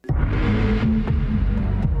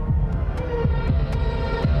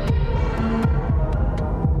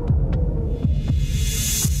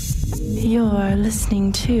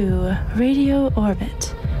listening to Radio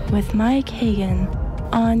Orbit with Mike Hagan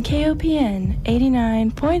on KOPN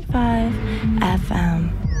 89.5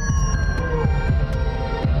 FM.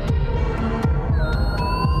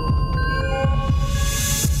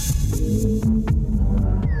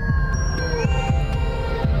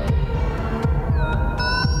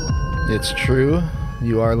 It's true.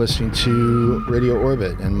 You are listening to Radio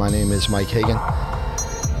Orbit, and my name is Mike Hagan.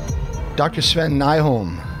 Dr. Sven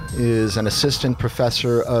Nijholm is an assistant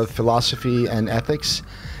professor of philosophy and ethics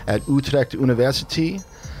at Utrecht University.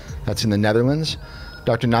 That's in the Netherlands.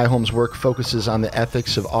 Dr. Nijholm's work focuses on the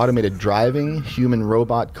ethics of automated driving,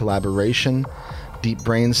 human-robot collaboration, deep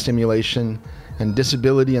brain stimulation, and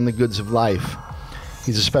disability and the goods of life.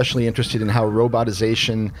 He's especially interested in how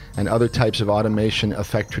robotization and other types of automation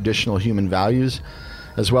affect traditional human values,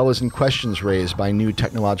 as well as in questions raised by new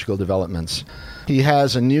technological developments. He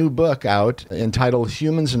has a new book out entitled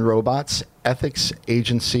Humans and Robots, Ethics,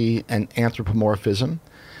 Agency, and Anthropomorphism.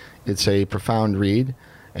 It's a profound read,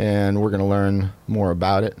 and we're going to learn more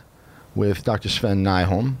about it with Dr. Sven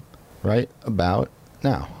Nijholm right about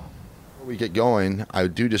now. Before we get going, I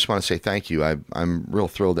do just want to say thank you. I'm real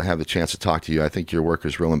thrilled to have the chance to talk to you. I think your work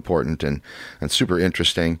is real important and super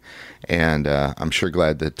interesting, and I'm sure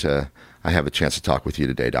glad that I have a chance to talk with you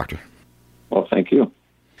today, Doctor. Well, thank you.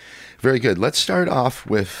 Very good. Let's start off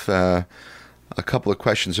with a couple of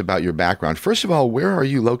questions about your background. First of all, where are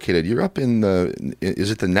you located? You're up in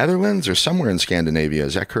is it the Netherlands or somewhere in Scandinavia?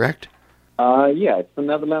 Is that correct? Yeah, it's the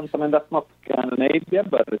Netherlands. I mean, that's not Scandinavia,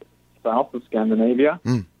 but it's south of Scandinavia.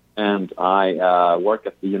 And I work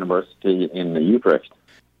at the university in Utrecht.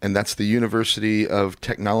 And that's the University of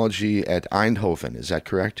Technology at Eindhoven. Is that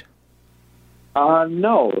correct?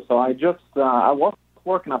 No. So I was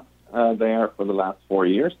working up there for the last 4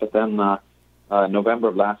 years, but then November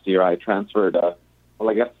of last year I transferred,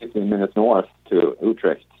 15 minutes north to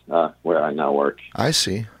Utrecht, where I now work. I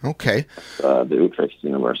see. Okay. At the Utrecht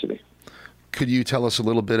University. Could you tell us a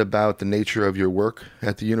little bit about the nature of your work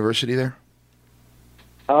at the university there?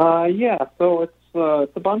 Yeah, so it's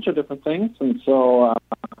a bunch of different things, and so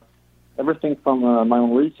everything from my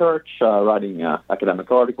own research, writing academic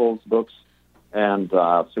articles, books, and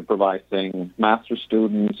supervising master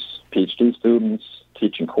students, PhD students,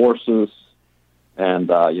 teaching courses, and,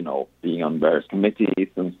 being on various committees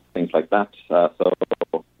and things like that. So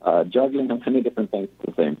juggling many different things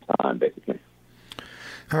at the same time, basically.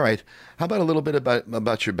 All right. How about a little bit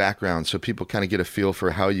about your background so people kind of get a feel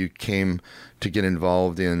for how you came to get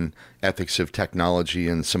involved in ethics of technology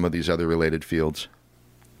and some of these other related fields?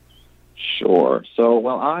 Sure. So,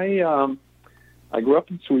 I grew up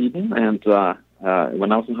in Sweden, and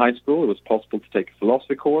when I was in high school, it was possible to take a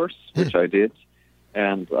philosophy course, which I did.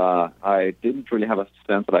 And I didn't really have a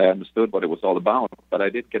sense that I understood what it was all about, but I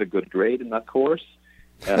did get a good grade in that course.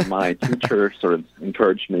 And my teacher sort of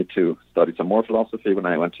encouraged me to study some more philosophy when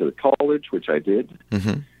I went to college, which I did.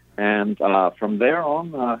 Mm-hmm. And from there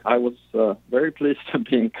on, I was very pleased to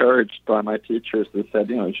be encouraged by my teachers who said,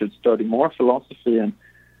 you should study more philosophy and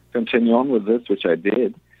continue on with this, which I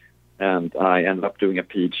did. And I ended up doing a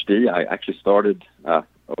PhD. I actually started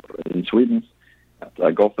in Sweden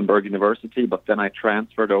at Gothenburg University, but then I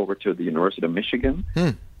transferred over to the University of Michigan.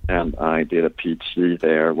 And I did a PhD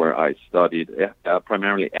there where I studied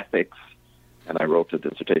primarily ethics, and I wrote a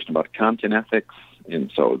dissertation about Kantian ethics,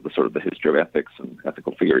 and so the history of ethics and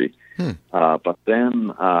ethical theory. But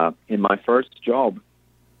then in my first job,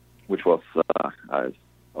 which was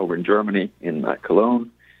over in Germany in Cologne,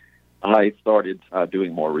 I started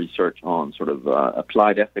doing more research on sort of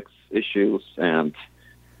applied ethics issues, and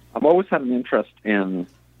I've always had an interest in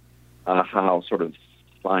how sort of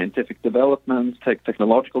scientific developments,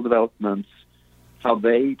 technological developments, how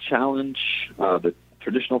they challenge the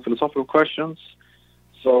traditional philosophical questions.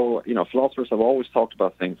 So, philosophers have always talked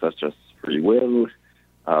about things such as free will,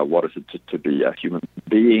 what is it to be a human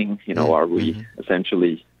being, are we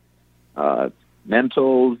essentially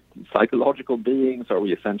mental, psychological beings, are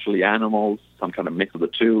we essentially animals, some kind of mix of the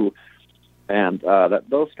two? And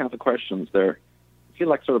those kinds of questions, I feel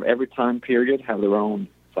like sort of every time period have their own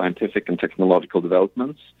scientific and technological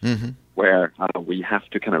developments, where we have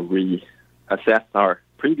to kind of reassess our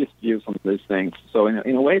previous views on these things. So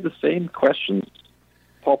in a way, the same questions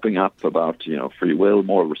popping up about, free will,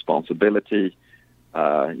 moral responsibility,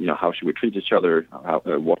 how should we treat each other,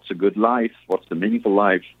 what's a good life, what's the meaningful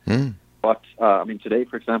life. But, today,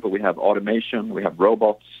 for example, we have automation, we have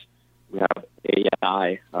robots, we have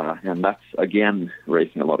AI, and that's, again,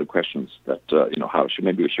 raising a lot of questions that,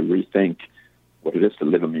 maybe we should rethink what it is to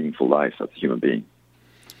live a meaningful life as a human being.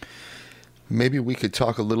 Maybe we could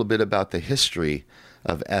talk a little bit about the history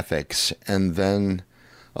of ethics, and then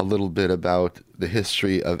a little bit about the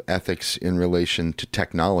history of ethics in relation to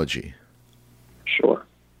technology. Sure.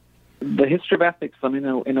 The history of ethics, I mean,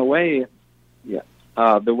 in a way,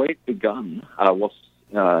 the way it begun was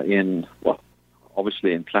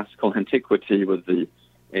obviously in classical antiquity with the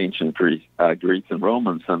ancient Greeks and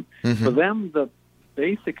Romans. And for them, the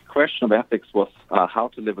basic question of ethics was how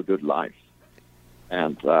to live a good life.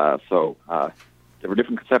 And so there were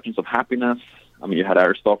different conceptions of happiness. I mean, you had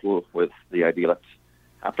Aristotle with the idea that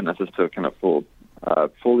happiness is to kind of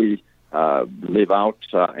fully live out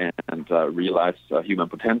and realize human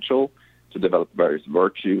potential, to develop various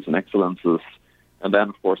virtues and excellences. And then,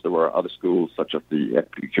 of course, there were other schools, such as the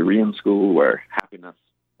Epicurean school, where happiness,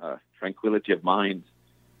 tranquility of mind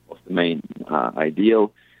was the main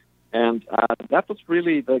ideal. And that was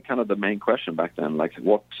really the main question back then, like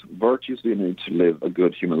what virtues do you need to live a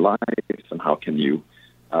good human life, and how can you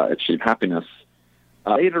achieve happiness?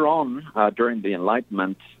 Later on, during the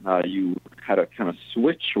Enlightenment, you had a kind of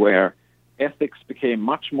switch where ethics became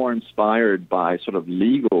much more inspired by sort of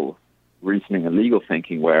legal reasoning and legal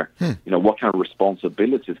thinking, where, what kind of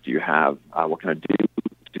responsibilities do you have? What kind of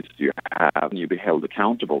duties do you have? And you be held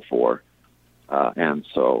accountable for? And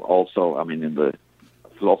so also, I mean, in the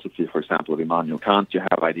philosophy, for example, of Immanuel Kant, you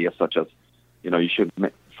have ideas such as, you should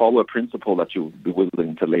follow a principle that you'll be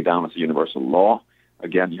willing to lay down as a universal law.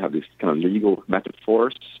 Again, you have these kind of legal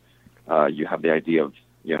metaphors. You have the idea of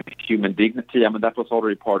human dignity. I mean, that was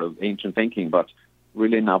already part of ancient thinking, but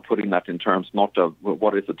really now putting that in terms not of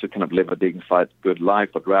what is it to kind of live a dignified, good life,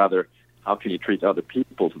 but rather how can you treat other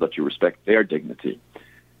people so that you respect their dignity.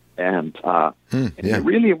 And it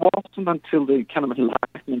really wasn't until the kind of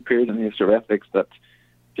Enlightenment period in the history of ethics that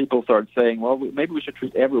people started saying, well, maybe we should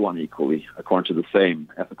treat everyone equally according to the same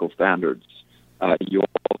ethical standards. You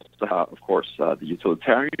also have, of course, the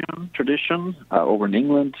utilitarian tradition over in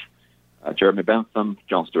England, Jeremy Bentham,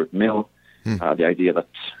 John Stuart Mill, the idea that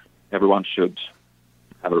everyone should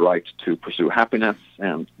have a right to pursue happiness,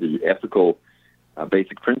 and the ethical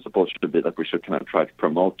basic principle should be that we should kind of try to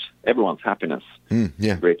promote everyone's happiness to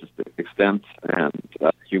the greatest extent and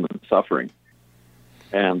human suffering.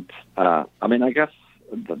 And, I mean, I guess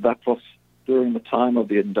that was during the time of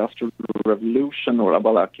the Industrial Revolution,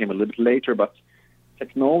 that came a little bit later, but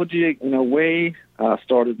technology, in a way,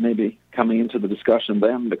 started maybe coming into the discussion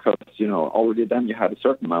then, because, already then you had a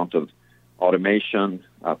certain amount of automation,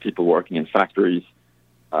 people working in factories,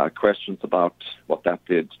 questions about what that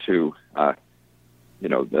did to,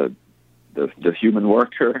 the human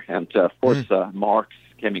worker. And, of course, Marx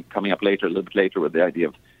coming up later, a little bit later, with the idea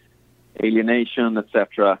of alienation,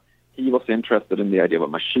 etc. He was interested in the idea of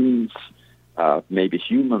machines. Maybe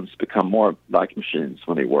humans become more like machines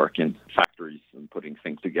when they work in factories and putting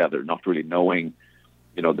things together, not really knowing,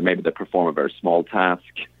 maybe they perform a very small task.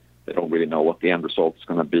 They don't really know what the end result is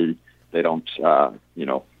going to be. They don't,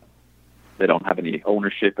 they don't have any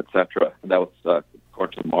ownership, etc. And that was,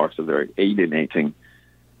 according to Marx, a very alienating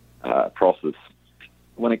process.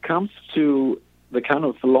 When it comes to the kind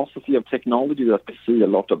of philosophy of technology that we see a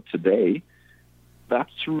lot of today,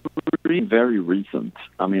 that's really very recent.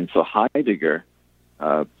 I mean, so Heidegger,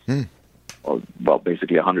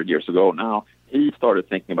 basically 100 years ago now, he started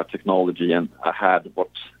thinking about technology and had what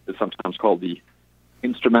is sometimes called the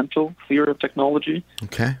instrumental theory of technology.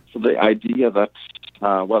 Okay. So the idea that,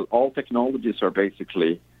 all technologies are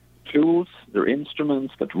basically tools, they're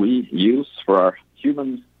instruments that we use for our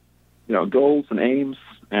human, goals and aims.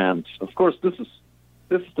 And of course, this is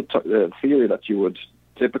the theory that you would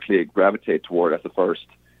typically gravitate toward as the first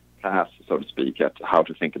pass, so to speak, at how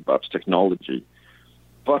to think about technology.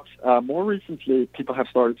 But more recently, people have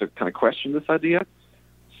started to kind of question this idea.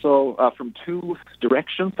 So from two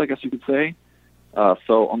directions, I guess you could say.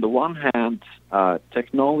 So on the one hand,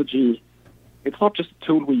 technology, it's not just a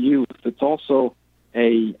tool we use, it's also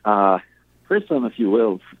a prism, if you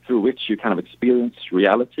will, through which you kind of experience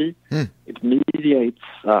reality. It mediates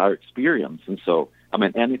our experience. And so, I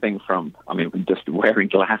mean, anything from, just wearing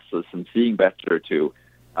glasses and seeing better to,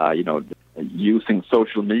 using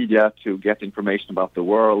social media to get information about the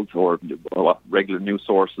world or regular news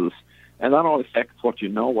sources. And that all affects what you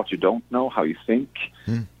know, what you don't know, how you think.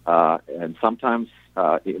 And sometimes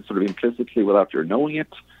it's sort of implicitly without your knowing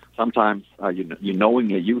it. Sometimes you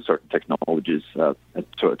knowingly use certain technologies to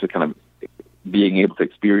kind of being able to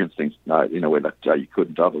experience things in a way that you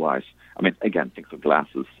couldn't otherwise. I mean, again, things of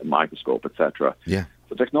glasses, a microscope, etc. Yeah.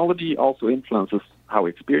 So technology also influences how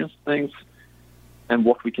we experience things and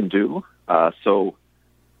what we can do. So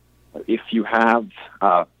if you have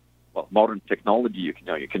modern technology, you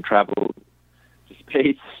can travel to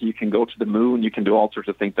space, you can go to the moon, you can do all sorts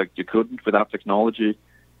of things that you couldn't without technology.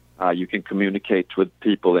 You can communicate with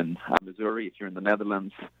people in Missouri if you're in the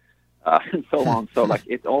Netherlands, and so on. So, like,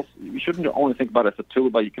 it also, you shouldn't only think about it as a tool,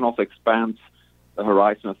 but you can also expand the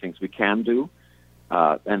horizon of things we can do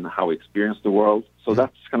and how we experience the world. So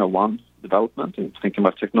that's kind of one development in thinking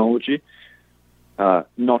about technology,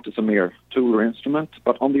 not as a mere tool or instrument,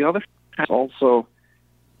 but on the other hand, also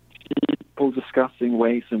people discussing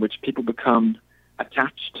ways in which people become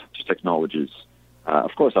attached to technologies.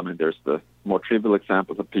 Of course, I mean, there's the more trivial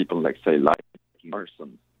examples of people, like, say, liking cars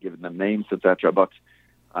and giving them names, etc. But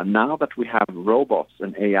now that we have robots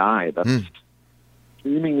and AI that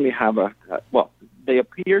seemingly have they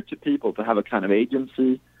appear to people to have a kind of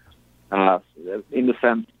agency in the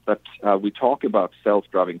sense that we talk about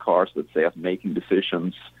self-driving cars, let's say, as making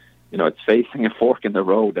decisions. You know, it's facing a fork in the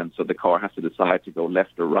road, and so the car has to decide to go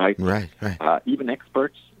left or right. Right. Even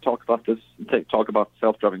experts talk about this, talk about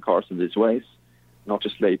self-driving cars in these ways, not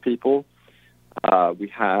just lay people. We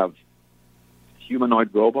have humanoid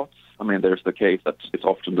robots. I mean, there's the case that it's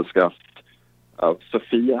often discussed of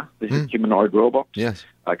Sophia, the humanoid robot,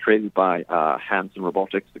 created by Hanson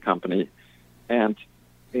Robotics, the company. And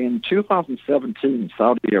in 2017,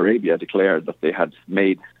 Saudi Arabia declared that they had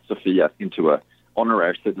made Sophia into a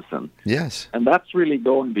honorary citizen. Yes. And that's really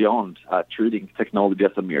going beyond treating technology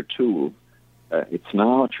as a mere tool. It's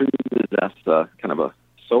now treated as a kind of a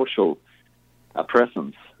social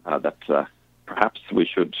presence that perhaps we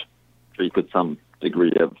should treat with some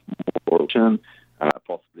degree of moral,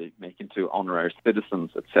 possibly make into honorary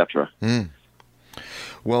citizens, etc.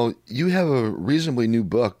 Well, you have a reasonably new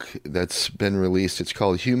book that's been released. It's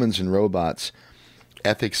called Humans and Robots,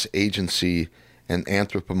 Ethics, Agency, and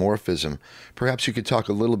Anthropomorphism. Perhaps you could talk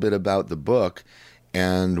a little bit about the book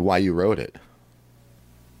and why you wrote it.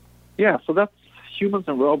 Yeah, so that's Humans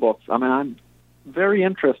and Robots. I mean, I'm very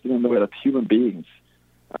interested in the way that human beings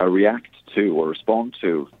react to or respond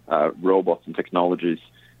to robots and technologies.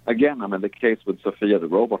 Again, I mean, the case with Sophia the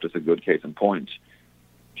robot is a good case in point.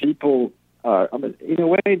 People, I mean, in a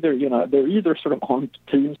way, they're either sort of on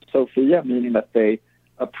Team Sophia, meaning that they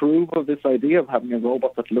approve of this idea of having a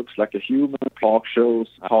robot that looks like a human, talk shows,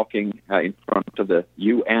 talking in front of the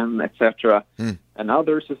UN, etc. And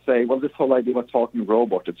others who say, well, this whole idea of a talking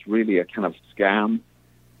robot, it's really a kind of scam.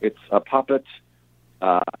 It's a puppet,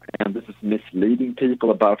 and this is misleading people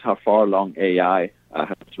about how far along AI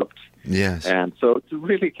has looked. Yes. And so it's a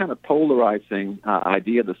really kind of polarizing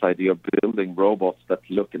idea, this idea of building robots that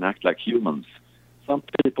look and act like humans. Some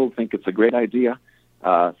people think it's a great idea.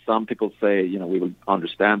 Some people say, we will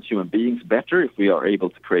understand human beings better if we are able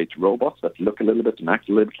to create robots that look a little bit and act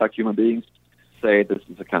a little bit like human beings. Say this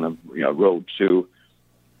is a kind of road to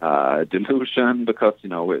delusion because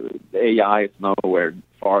AI is nowhere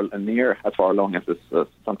far near as far along as this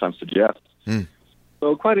sometimes suggests.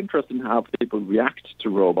 So quite interesting how people react to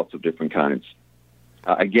robots of different kinds.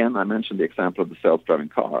 Again, I mentioned the example of the self-driving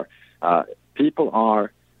car. People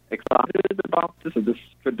are excited about this. This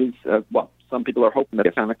could be, some people are hoping that they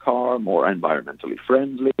find a car more environmentally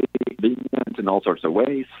friendly, convenient in all sorts of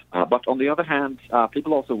ways. But on the other hand,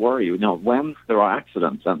 people also worry, when there are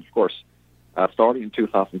accidents, and of course, starting in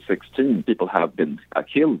 2016, people have been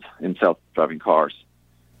killed in self-driving cars.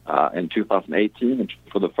 In 2018, it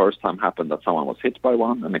for the first time happened that someone was hit by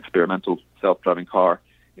an experimental self-driving car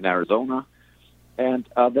in Arizona. And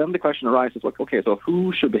then the question arises, okay, so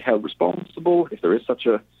who should be held responsible if there is such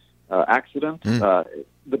a accident?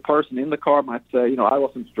 The person in the car might say, I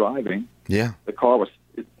wasn't driving. Yeah. The car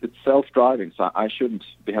it's self-driving, so I shouldn't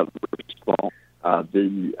be held responsible.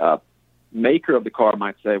 The maker of the car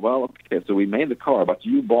might say, well, okay, so we made the car, but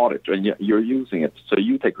you bought it and you're using it, so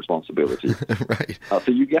you take responsibility. Right.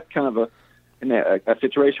 So you get kind of a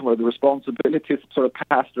situation where the responsibility is sort of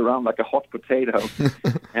passed around like a hot potato.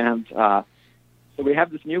 And so we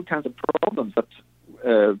have this new kinds of problems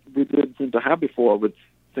that we didn't seem to have before with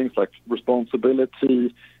things like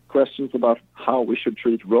responsibility, questions about how we should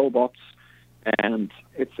treat robots. And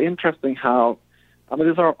it's interesting how,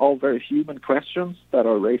 these are all very human questions that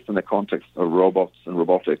are raised in the context of robots and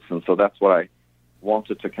robotics. And so that's what I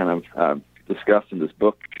wanted to kind of discuss in this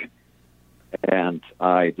book. And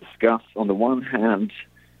I discuss, on the one hand,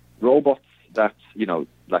 robots that,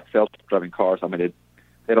 like self-driving cars.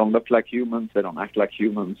 They don't look like humans. They don't act like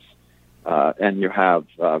humans. And you have,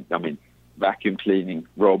 vacuum cleaning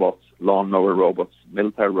robots, lawnmower robots,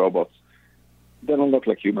 military robots. They don't look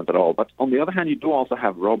like humans at all. But on the other hand, you do also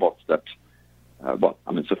have robots that,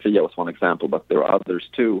 Sophia was one example, but there are others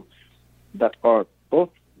too, that are both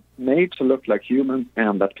made to look like humans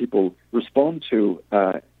and that people respond to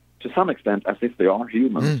to some extent, as if they are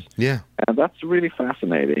humans. Yeah. And that's really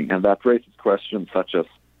fascinating, and that raises questions such as,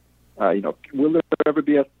 will there ever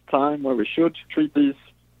be a time where we should treat these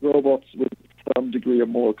robots with some degree of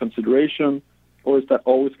moral consideration, or is that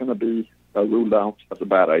always going to be ruled out as a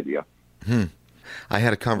bad idea? I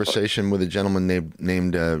had a conversation with a gentleman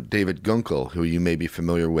named David Gunkel, who you may be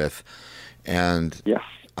familiar with, and yes,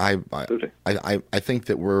 I think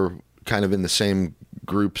that we're kind of in the same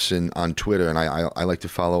groups on Twitter, and I like to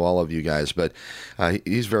follow all of you guys, but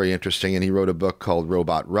he's very interesting, and he wrote a book called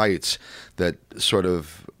Robot Rights that sort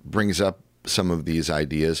of brings up some of these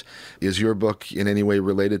ideas. Is your book in any way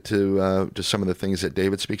related to some of the things that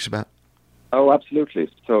David speaks about? Oh, absolutely.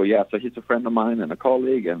 So he's a friend of mine and a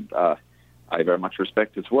colleague, and I very much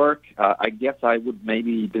respect his work. I guess I would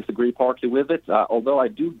maybe disagree partly with it, although I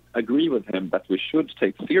do agree with him that we should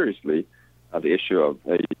take seriously the issue of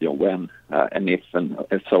when and if and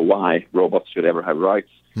so why robots should ever have rights.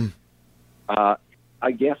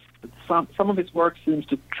 I guess some of his work seems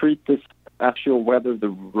to treat this actual whether the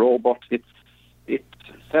robot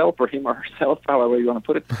itself or him or herself, however you want to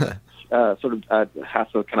put it, has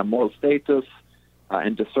a kind of moral status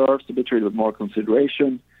and deserves to be treated with more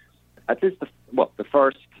consideration. At least the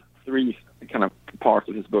first three kind of parts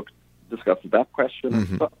of his book discusses that question.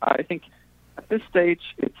 Mm-hmm. But I think at this stage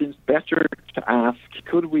it seems better to ask,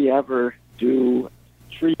 could we ever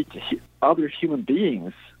treat other human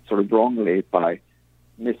beings sort of wrongly by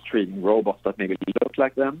mistreating robots that maybe look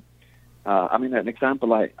like them? An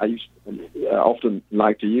example I often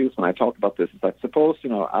like to use when I talk about this is that suppose,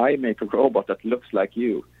 I make a robot that looks like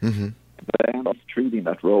you, mm-hmm. but I'm treating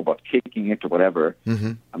that robot, kicking it or whatever.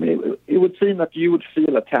 Mm-hmm. It would seem that you would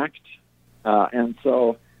feel attacked. And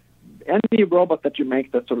so any robot that you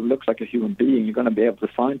make that sort of looks like a human being, you're going to be able to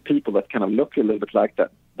find people that kind of look a little bit like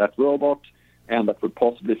that robot and that would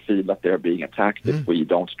possibly feel that they're being attacked if we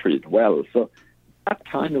don't treat well. So that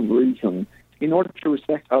kind of reason, in order to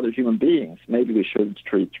respect other human beings, maybe we should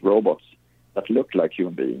treat robots that look like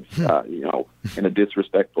human beings, in a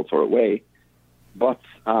disrespectful sort of way. But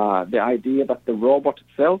the idea that the robot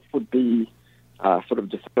itself would be sort of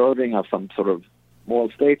deserving of some sort of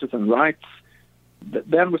moral status and rights,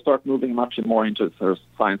 then we start moving much more into sort of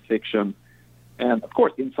science fiction. And, of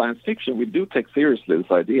course, in science fiction, we do take seriously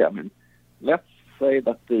this idea. Let's say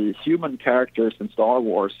that the human characters in Star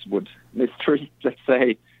Wars would mistreat, let's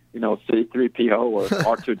say, C-3PO or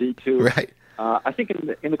R2-D2. Right. I think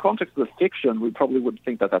in the context of the fiction, we probably would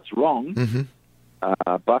think that that's wrong.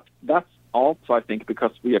 Mm-hmm. But that's also, I think,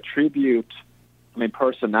 because we attribute,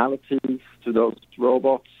 personalities to those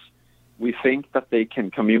robots. We think that they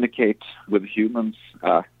can communicate with humans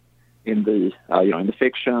in the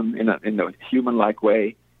fiction in a human-like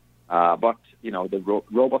way. But the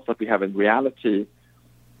robots that we have in reality,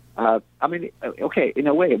 in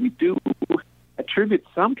a way, we do attribute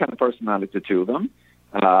some kind of personality to them,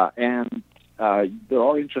 and there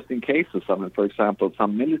are interesting cases. For example,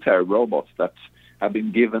 some military robots that have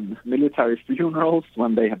been given military funerals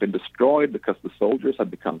when they have been destroyed because the soldiers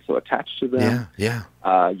have become so attached to them.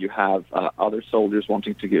 Yeah. You have other soldiers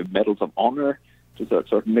wanting to give medals of honor to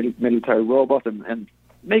certain military robot and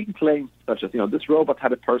making claims such as, this robot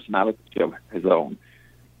had a personality of his own.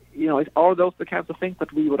 Are those the kinds of things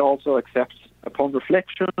that we would also accept upon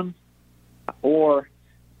reflection? Or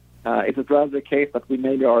is it rather the case that we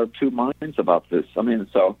maybe are of two minds about this?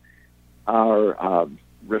 So our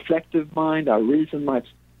reflective mind, our reason might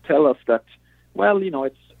tell us that,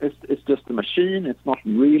 it's just a machine. It's not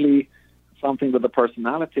really something with a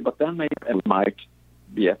personality. But then maybe it might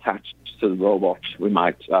be attached to the robot. We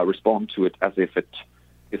might respond to it as if it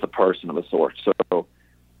is a person of a sort. So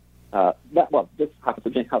this happens to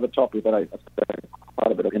be another topic that I spend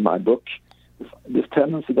quite a bit of in my book. This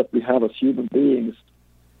tendency that we have as human beings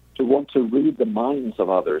to want to read the minds of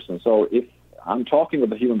others. And so if I'm talking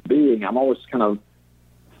with a human being, I'm always kind of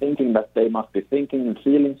thinking that they must be thinking and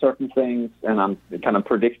feeling certain things, and I'm kind of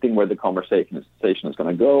predicting where the conversation is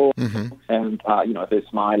going to go. Mm-hmm. And, if they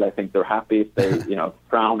smile, I think they're happy. If they,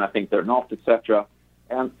 frown, I think they're not, etc.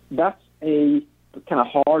 And that's a kind of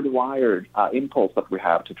hardwired impulse that we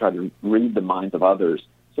have to try to read the minds of others.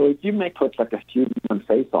 So if you put like a human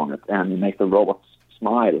face on it and you make the robot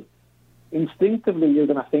smile, instinctively you're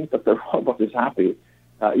going to think that the robot is happy,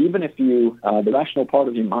 even if the rational part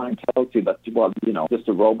of your mind tells you that, just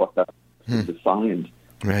a robot that is designed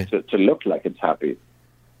to look like it's happy.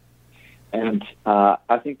 And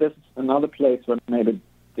I think this is another place where maybe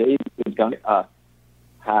David is going to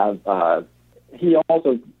have, he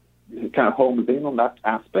also kind of homes in on that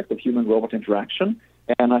aspect of human-robot interaction.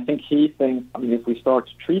 And I think he thinks, if we start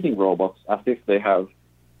treating robots as if they have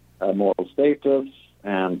moral status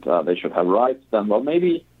and they should have rights, then, well,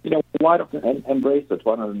 maybe, why don't embrace it?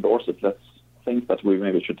 Why not endorse it? Let's think that we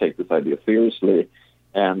maybe should take this idea seriously.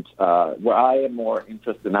 And where I am more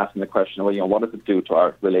interested in asking the question, well, what does it do to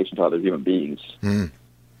our relation to other human beings?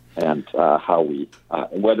 And how we,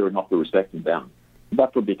 whether or not we're respecting them.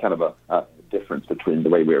 That would be kind of a difference between the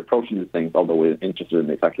way we're approaching these things, although we're interested in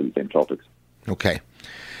exactly the same topics. Okay.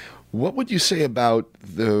 What would you say about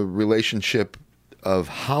the relationship of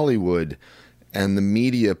Hollywood and the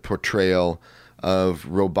media portrayal of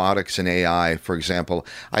robotics and AI, for example?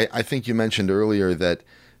 I think you mentioned earlier that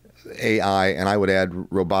AI, and I would add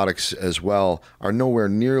robotics as well, are nowhere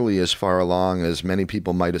nearly as far along as many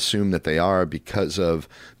people might assume that they are because of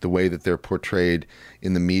the way that they're portrayed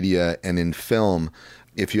in the media and in film.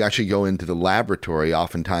 If you actually go into the laboratory,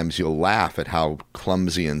 oftentimes you'll laugh at how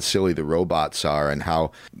clumsy and silly the robots are and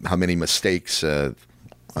how many mistakes the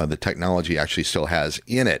technology actually still has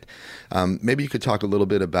in it. Maybe you could talk a little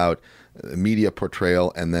bit about media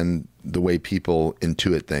portrayal and then the way people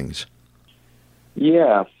intuit things.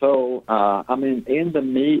 Yeah, so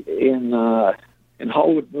in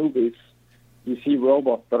Hollywood movies, you see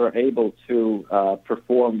robots that are able to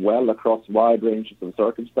perform well across wide ranges of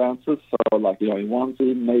circumstances. So, like, in one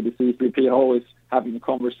scene, maybe C-3PO is having a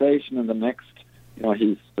conversation, and the next,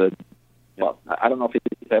 he's, I don't know if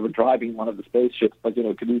he's ever driving one of the spaceships, but,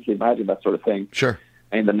 could easily imagine that sort of thing. Sure.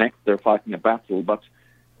 And the next, they're fighting a battle. But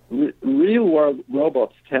real-world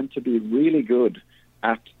robots tend to be really good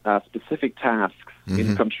at specific tasks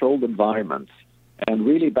in controlled environments, and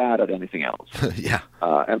really bad at anything else. Yeah.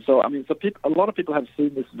 And so, a lot of people have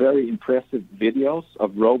seen these very impressive videos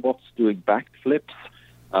of robots doing backflips,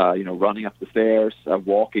 running up the stairs,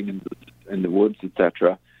 walking in the woods,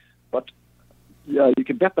 etc. But you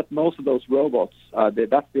can bet that most of those robots,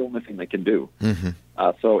 that's the only thing they can do.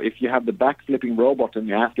 So if you have the backflipping robot and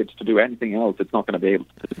you ask it to do anything else, it's not going to be able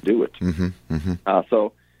to do it.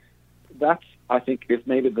 So that's, I think, is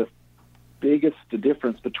maybe the biggest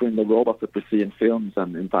difference between the robots that we see in films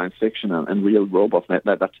and in science fiction and real robots.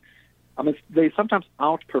 They sometimes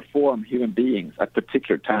outperform human beings at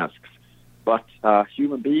particular tasks, but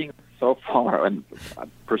human beings so far, and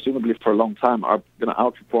presumably for a long time, are going to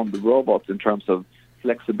outperform the robots in terms of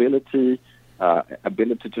flexibility,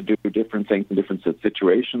 ability to do different things in different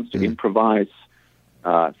situations, to improvise.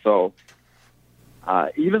 So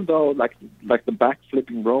even though, like the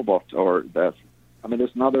backflipping robot, or there's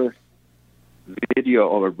another video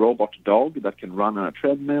of a robot dog that can run on a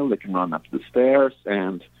treadmill, that can run up the stairs,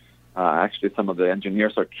 and actually some of the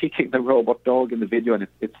engineers are kicking the robot dog in the video, and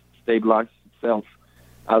it stabilizes itself.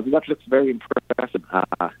 So that looks very impressive.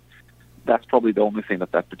 That's probably the only thing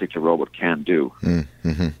that particular robot can do.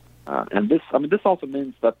 And this also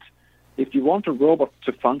means that if you want a robot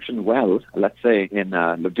to function well, let's say in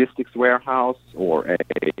a logistics warehouse or a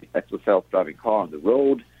self-driving car on the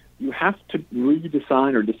road, you have to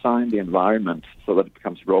redesign or design the environment so that it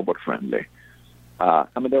becomes robot-friendly.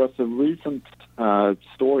 There was a recent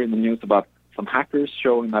story in the news about some hackers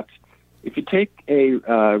showing that if you take a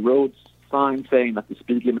road sign saying that the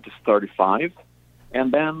speed limit is 35,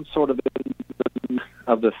 and then sort of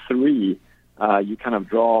of the three, you kind of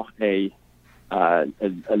draw a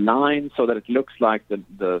line so that it looks like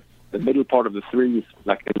the middle part of the three is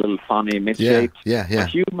like a little funny mid-shape. Yeah.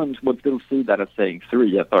 Humans would still see that as saying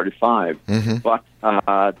 3 at 35. But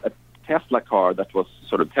a Tesla car that was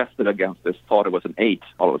sort of tested against this thought it was an 8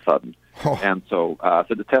 all of a sudden. And so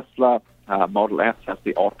the Tesla Model S has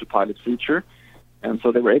the autopilot feature. And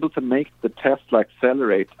so they were able to make the Tesla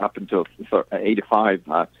accelerate up until 85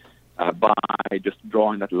 by just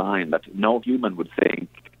drawing that line that no human would think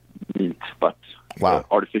neat, but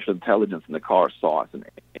artificial intelligence in the car saw as an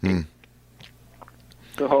 8.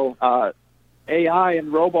 So AI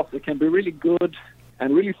and robots, it can be really good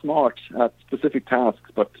and really smart at specific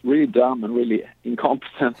tasks, but really dumb and really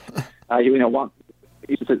incompetent.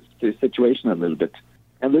 Each situation a little bit.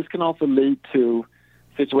 And this can also lead to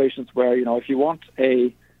situations where, if you want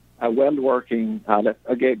a well-working,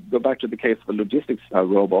 again, go back to the case of the logistics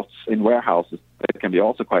robots in warehouses, that can be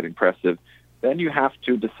also quite impressive. Then you have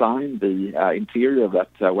to design the interior of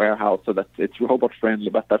that warehouse so that it's robot-friendly,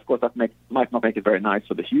 but of course that might not make it very nice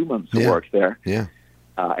for the humans who work there.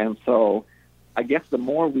 And so I guess the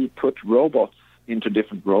more we put robots into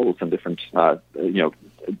different roles and different,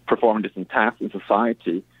 performing different tasks in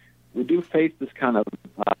society, we do face this kind of,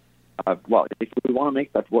 if we want to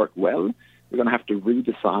make that work well, we're going to have to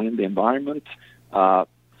redesign the environment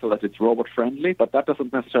so that it's robot-friendly, but that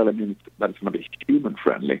doesn't necessarily mean that it's going to be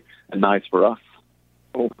human-friendly and nice for us.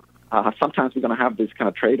 So sometimes we're going to have this kind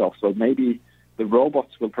of trade-off. So maybe the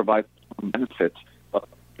robots will provide some benefit, but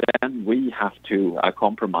then we have to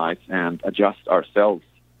compromise and adjust ourselves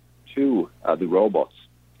to the robots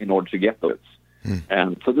in order to get those.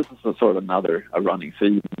 And so this is sort of another running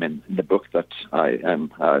theme in the book that I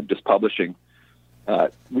am just publishing.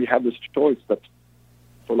 We have this choice that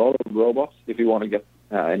for a lot of robots, if we want to get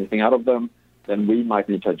anything out of them, then we might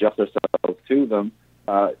need to adjust ourselves to them.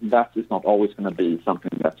 That is not always going to be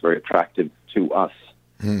something that's very attractive to us.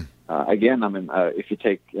 Again, I mean, if you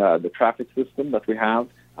take the traffic system that we have,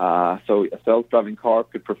 so a self-driving car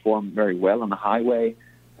could perform very well on the highway,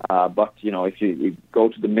 but, you know, if you go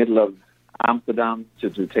to the middle of Amsterdam, to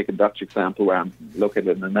take a Dutch example where I'm located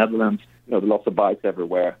in the Netherlands, you know, there are lots of bikes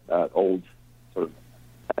everywhere, old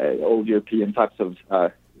European types of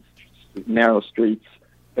narrow streets,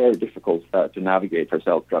 very difficult to navigate for a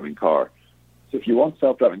self-driving car. So if you want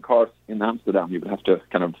self-driving cars in Amsterdam, you would have to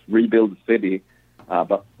kind of rebuild the city,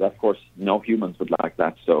 but of course no humans would like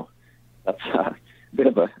that. So that's a bit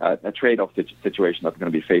of a trade-off situation that we're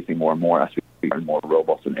going to be facing more and more as we learn more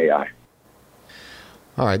robots and AI.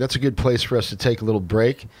 All right, that's a good place for us to take a little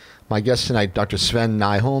break. My guest tonight, Dr. Sven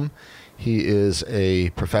Nijholm. He is a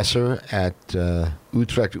professor at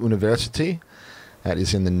Utrecht University. That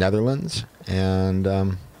is in the Netherlands. And,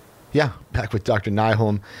 back with Dr.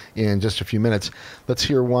 Nijholm in just a few minutes. Let's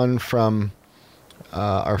hear one from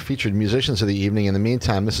our featured musicians of the evening. In the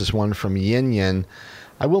meantime, this is one from Yin Yin.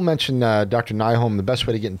 I will mention Dr. Nijholm, the best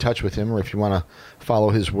way to get in touch with him, or if you want to follow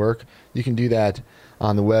his work, you can do that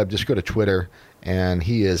on the web. Just go to Twitter. And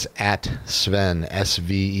he is at Sven,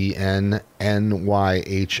 SvenNyholm.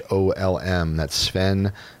 That's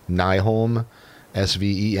Sven Nijholm,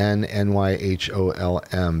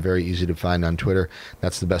 SvenNyholm. Very easy to find on Twitter.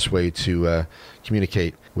 That's the best way to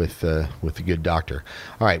communicate with the good doctor.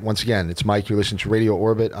 All right, once again, it's Mike. You're listening to Radio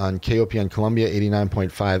Orbit on KOPN Columbia,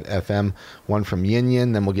 89.5 FM. One from Yin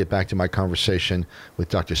Yin. Then we'll get back to my conversation with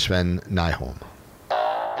Dr. Sven Nijholm.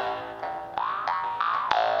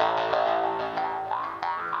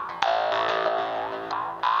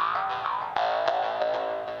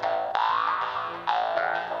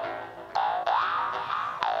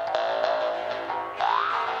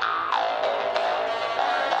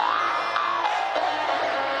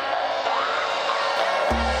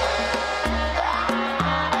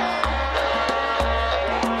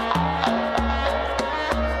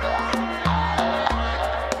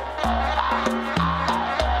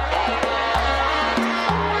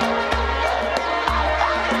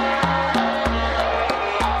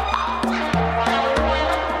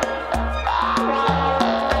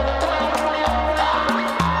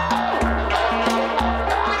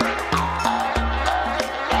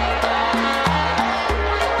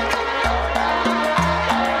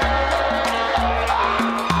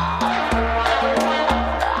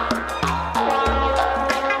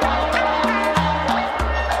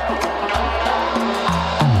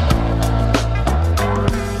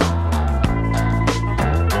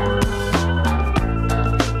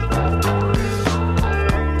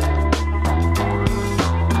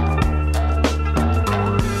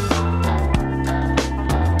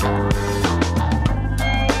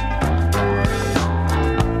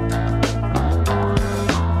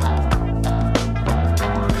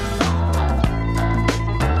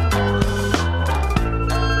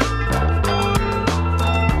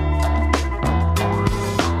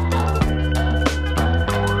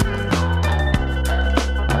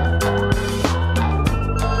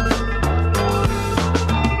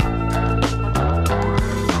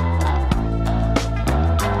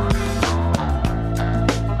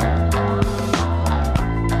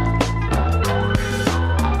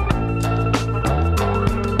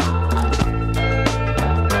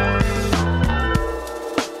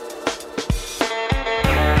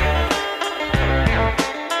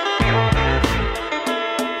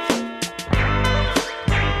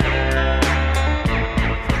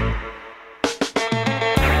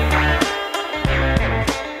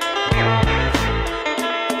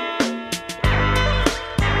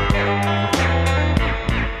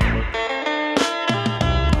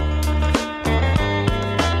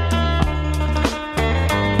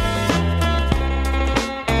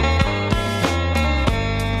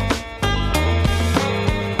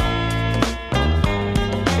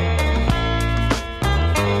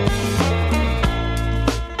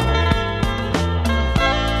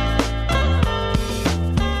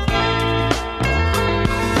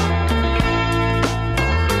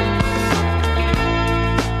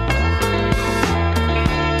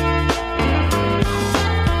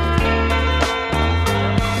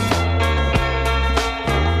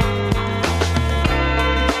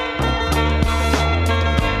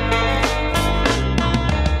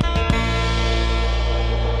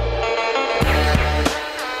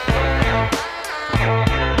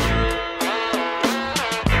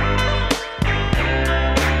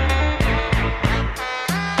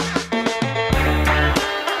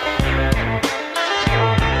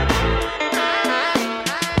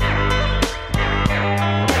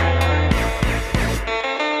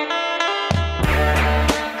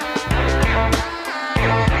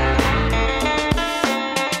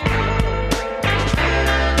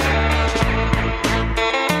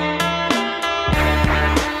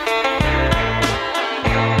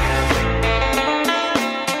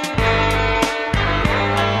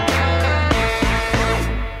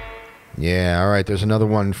 right, there's another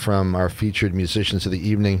one from our featured musicians of the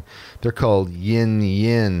evening. They're called Yin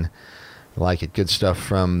Yin. I like it. Good stuff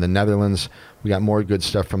from the Netherlands. We got more good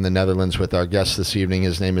stuff from the Netherlands with our guest this evening.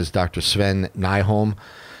 His name is Dr. Sven Nijholm.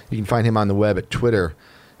 You can find him on the web at Twitter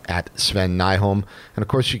at Sven Nijholm. And, of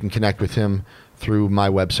course, you can connect with him through my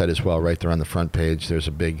website as well. Right there on the front page, there's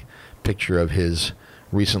a big picture of his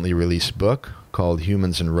recently released book called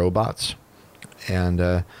Humans and Robots.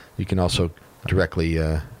 And you can also directly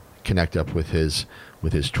connect up with his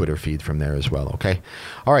Twitter feed from there as well, okay?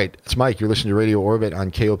 All right, it's Mike. You're listening to Radio Orbit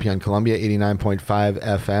on KOPN Columbia, 89.5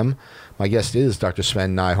 FM. My guest is Dr.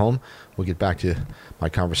 Sven Nijholm. We'll get back to my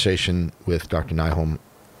conversation with Dr. Nijholm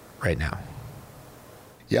right now.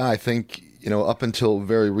 Yeah, I think, up until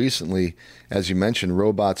very recently, as you mentioned,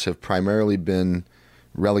 robots have primarily been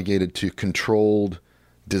relegated to controlled,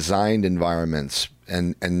 designed environments.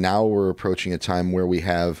 And now we're approaching a time where we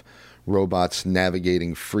have robots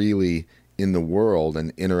navigating freely in the world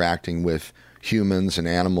and interacting with humans and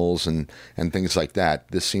animals and things like that.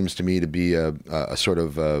 This seems to me to be a sort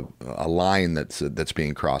of a line that's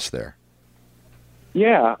being crossed there.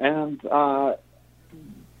 Yeah, and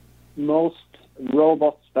most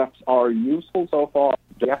robots that are useful so far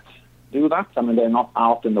yet do that. I mean, they're not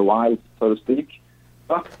out in the wild, so to speak.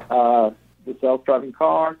 But the self-driving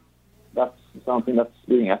car, that's something that's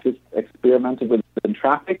being at least experimented with in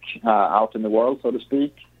traffic out in the world, so to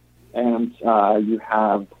speak. And you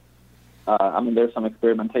have, there's some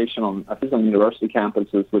experimentation on, at least on university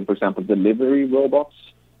campuses with, for example, delivery robots.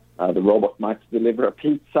 The robot might deliver a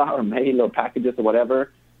pizza or mail or packages or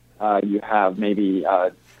whatever. You have maybe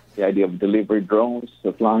the idea of delivery drones,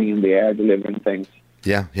 so flying in the air, delivering things.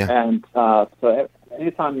 Yeah. And so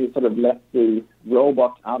anytime you sort of let the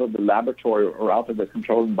robot out of the laboratory or out of the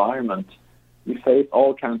controlled environment, you face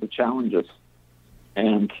all kinds of challenges.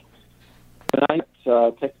 And tonight,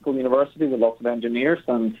 technical university with lots of engineers,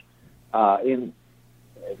 and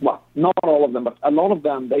not all of them, but a lot of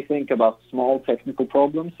them, they think about small technical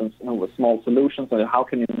problems and with small solutions, and how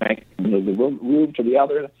can you make the room to the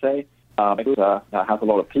other, let's say, that has a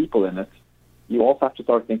lot of people in it. You also have to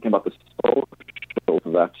start thinking about the social,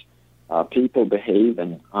 that people behave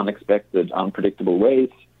in unexpected, unpredictable ways.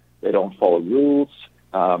 They don't follow rules,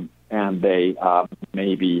 and they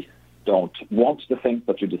maybe don't want the things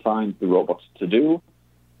that you designed the robots to do.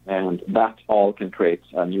 And that all can create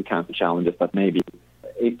new kinds of challenges that maybe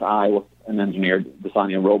if I was an engineer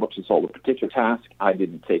designing a robot to solve a particular task, I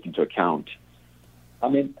didn't take into account. I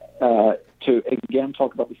mean, to again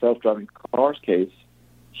talk about the self-driving cars case,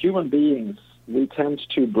 human beings, we tend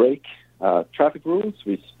to break traffic rules.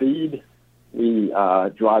 We speed, we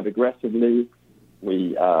drive aggressively,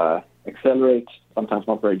 we accelerate, sometimes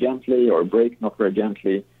not very gently, or brake not very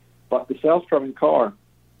gently. But the self-driving car,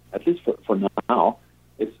 at least for now,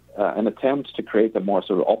 is an attempt to create a more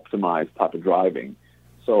sort of optimized type of driving.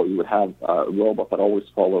 So you would have a robot that always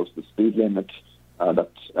follows the speed limit,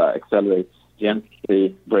 that accelerates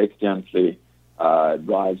gently, brakes gently,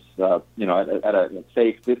 drives at a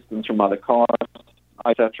safe distance from other cars,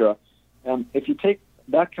 etc. And if you take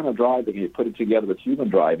that kind of driving and you put it together with human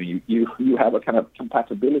driving, you have a kind of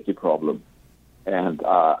compatibility problem. And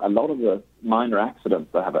a lot of the minor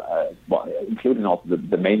accidents that have, including also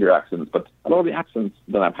the major accidents, but a lot of the accidents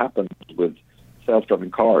that have happened with self-driving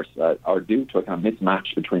cars are due to a kind of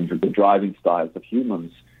mismatch between the driving styles of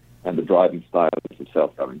humans and the driving styles of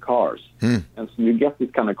self-driving cars. And so you get these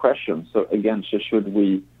kind of questions. So again, should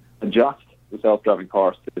we adjust the self-driving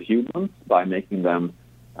cars to humans by making them,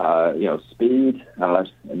 speed,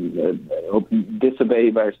 disobey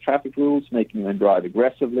various traffic rules, making them drive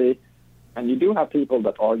aggressively? And you do have people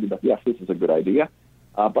that argue that, yes, this is a good idea.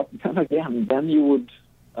 But then again, then you would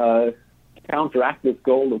counteract this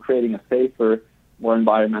goal of creating a safer, more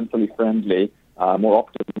environmentally friendly, more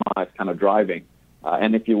optimized kind of driving.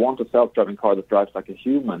 And if you want a self-driving car that drives like a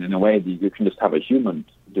human, in a way, you can just have a human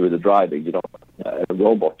do the driving. You don't a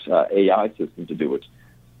robot, AI system to do it.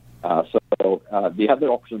 So the other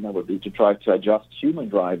option then would be to try to adjust human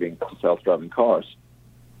driving to self-driving cars.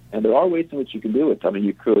 And there are ways in which you can do it. I mean,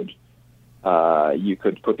 you could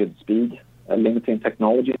put in speed limiting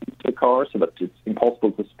technology into cars so that it's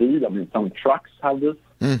impossible to speed. I mean, some trucks have this.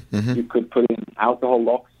 Mm-hmm. You could put in alcohol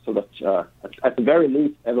locks so that at the very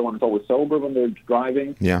least everyone is always sober when they're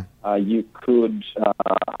driving. Yeah. You could,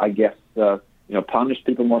 punish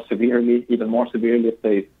people more severely, even more severely if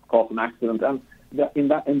they cause an accident, and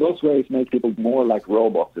in those ways make people more like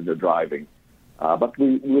robots in their driving. But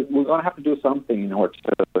we're going to have to do something in order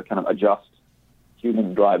to kind of adjust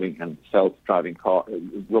human driving and self-driving car,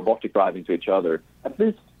 robotic driving to each other, at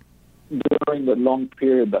least during the long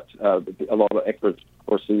period that a lot of experts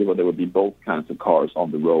foresee where there would be both kinds of cars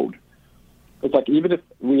on the road. It's like even if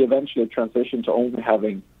we eventually transition to only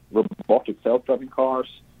having robotic self-driving cars,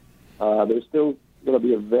 there's still going to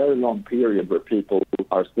be a very long period where people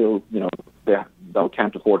are still, they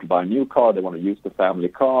can't afford to buy a new car. They want to use the family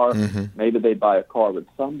car. Mm-hmm. Maybe they buy a car with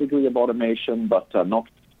some degree of automation, but not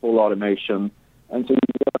full automation. And so you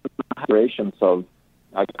have generations of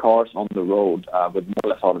cars on the road with more or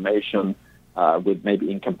less automation, with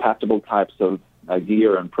maybe incompatible types of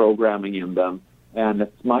gear and programming in them. And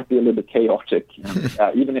it might be a little bit chaotic.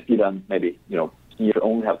 And, even if you then maybe, you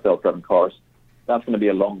only have self-driving cars, that's going to be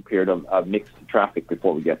a long period of mixed traffic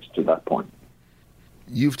before we get to that point.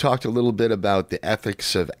 You've talked a little bit about the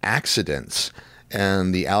ethics of accidents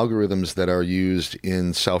and the algorithms that are used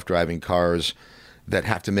in self-driving cars that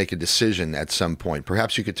have to make a decision at some point.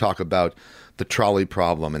 Perhaps you could talk about the trolley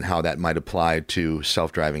problem and how that might apply to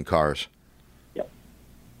self-driving cars.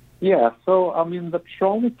 Yeah, so, the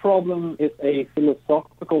trolley problem is a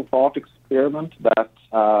philosophical thought experiment that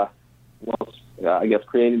was,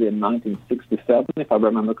 created in 1967, if I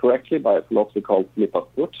remember correctly, by a philosopher called Philippa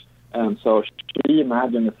Foot. And so she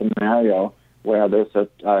imagined a scenario where there's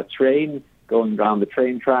a train going down the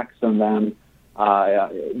train tracks, and then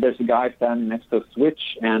there's a guy standing next to a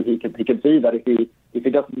switch, and he can see that if he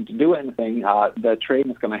doesn't do anything, the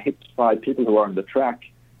train is going to hit 5 people who are on the track.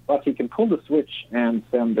 But he can pull the switch and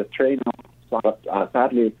send the train off. But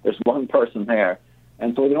sadly, there's one person there.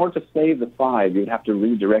 And so in order to save the 5, you'd have to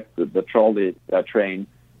redirect the trolley train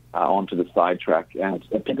onto the side track. And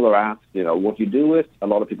people are asked, what do you do with? A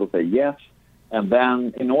lot of people say yes. And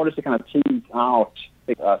then in order to kind of tease out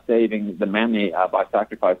saving the many by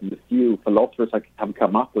sacrificing the few, philosophers have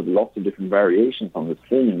come up with lots of different variations on this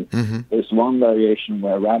theme. Mm-hmm. There's one variation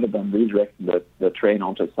where rather than redirecting the train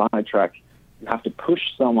onto a side track, you have to push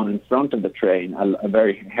someone in front of the train, a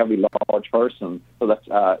very heavy, large person, so that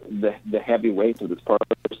the heavy weight of this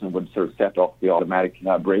person would sort of set off the automatic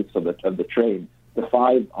brakes of the train. The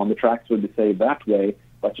 5 on the tracks would be saved that way,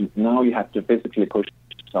 but now you have to physically push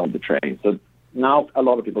some of the train. So now a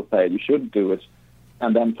lot of people say you shouldn't do it,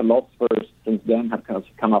 and then philosophers since then have kind of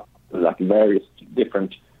come up with various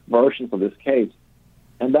different versions of this case,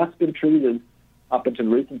 and that's been treated up until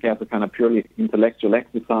recently as a kind of purely intellectual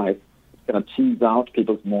exercise, going to tease out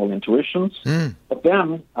people's moral intuitions. But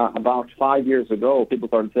then, about 5 years ago, people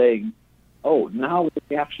started saying, now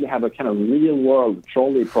we actually have a kind of real-world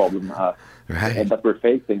trolley problem that we're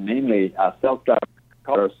facing, namely self-driving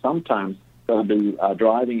cars sometimes going to be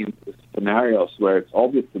driving into scenarios where it's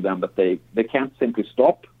obvious to them that they can't simply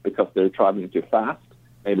stop because they're driving too fast.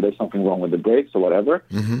 Maybe there's something wrong with the brakes or whatever.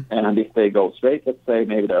 Mm-hmm. And if they go straight, let's say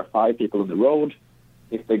maybe there are 5 people on the road.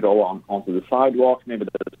 If they go onto the sidewalk, maybe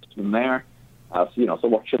there's them there. So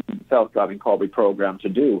what should the self-driving car be programmed to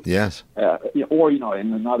do? Yes. Or,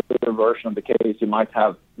 in another version of the case, you might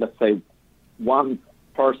have, let's say, 1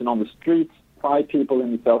 person on the street, 5 people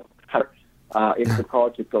in the self-car. If the car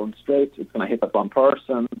keeps going straight, it's going to hit that 1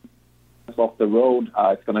 person. It's off the road,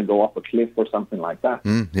 it's going to go off a cliff or something like that.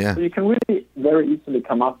 Yeah. So you can really very easily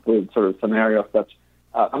come up with sort of scenarios that,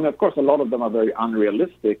 of course, a lot of them are very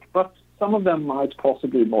unrealistic, but some of them might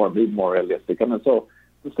possibly be more realistic. So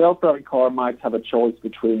the self-driving car might have a choice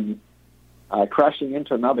between crashing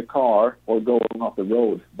into another car or going off the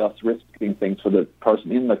road, thus risking things for the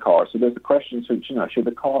person in the car. So there's a question, should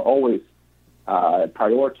the car always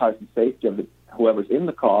prioritize the safety of whoever's in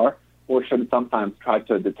the car, or should it sometimes try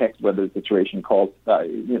to detect whether the situation calls,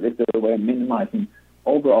 if there's a way of minimizing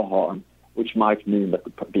overall harm, which might mean that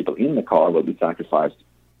the people in the car will be sacrificed.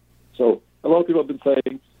 So a lot of people have been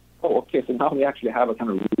saying, so now we actually have a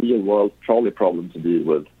kind of real-world trolley problem to deal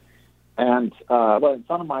with. And, in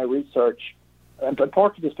some of my research, and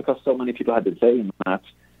partly just because so many people had been saying that,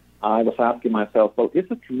 I was asking myself, is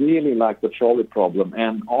it really like the trolley problem?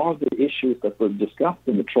 And are the issues that were discussed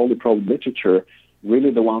in the trolley problem literature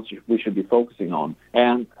really the ones we should be focusing on?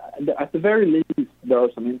 And at the very least, there are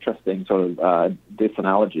some interesting sort of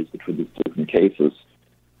disanalogies between these different cases.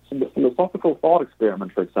 So the philosophical thought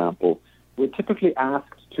experiment, for example, we're typically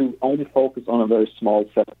asked to only focus on a very small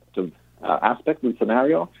set of aspects of the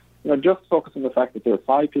scenario. Just focus on the fact that there are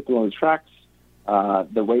 5 people on the tracks.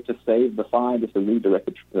 The way to save the 5 is to redirect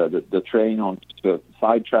the train onto the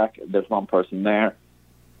side track. There's 1 person there.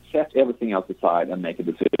 Set everything else aside and make a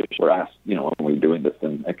decision. We're asked, when we're doing this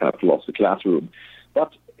in a kind of philosophy classroom.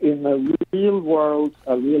 But in a real world,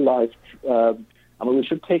 a real life, we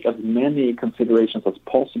should take as many considerations as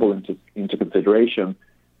possible into consideration.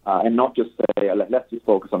 And not just say, let's just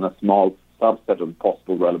focus on a small subset of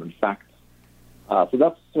possible relevant facts. So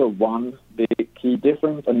that's sort of one big key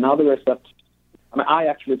difference. Another is that, I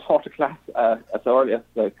actually taught a class as early as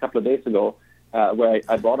a couple of days ago where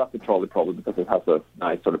I brought up the trolley problem because it has a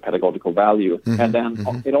nice sort of pedagogical value. Mm-hmm, and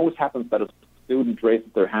then it always happens that a student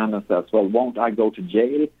raises their hand and says, well, won't I go to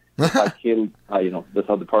jail if I kill this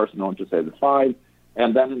other person, on to say the 5?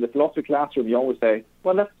 And then in the philosophy classroom, you always say,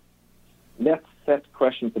 well, let's set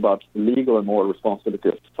questions about legal and moral responsibility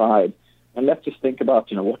aside, and let's just think about,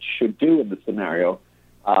 what you should do in this scenario.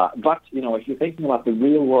 But, if you're thinking about the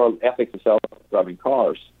real-world ethics of self-driving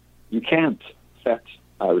cars, you can't set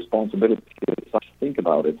responsibility to think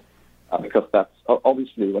about it, because that's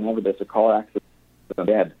obviously whenever there's a car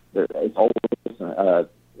accident, it's always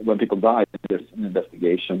when people die, there's an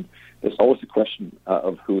investigation. There's always a question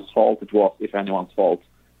of whose fault it was, if anyone's fault.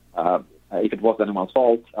 If it was anyone's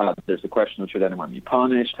fault, there's a question of should anyone be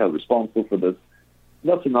punished, held responsible for this.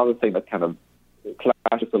 That's another thing that kind of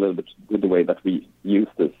clashes a little bit with the way that we use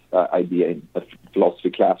this idea in philosophy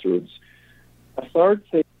classrooms. A third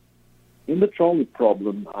thing, in the trolley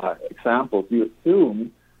problem examples, you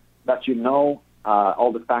assume that you know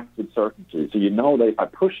all the facts with certainty. So you know that if I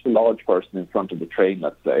push the large person in front of the train,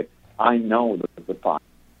 let's say, I know that it's a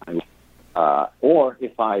fine. Or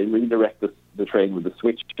if I redirect the train with the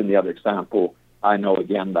switch in the other example, I know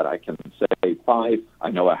again that I can say 5. I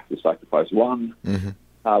know I have to sacrifice 1.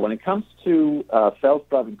 Mm-hmm. When it comes to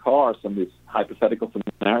self-driving cars and these hypothetical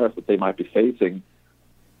scenarios that they might be facing,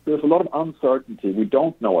 there's a lot of uncertainty. We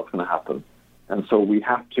don't know what's going to happen. And so we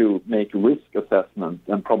have to make risk assessments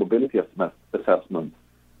and probability assessments.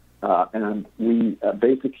 And we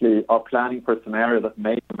basically are planning for a scenario that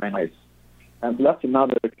may or may not. And so that's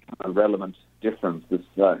another kind of relevant difference, this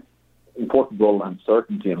important role of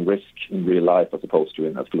uncertainty and risk in real life as opposed to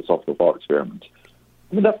in a philosophical thought experiment.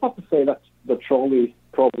 That's not to say that the trolley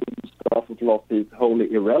problem stuff of philosophy is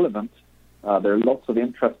wholly irrelevant. There are lots of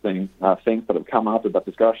interesting things that have come out of that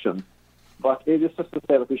discussion. But it is just to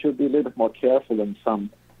say that we should be a little bit more careful than some,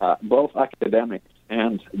 both academics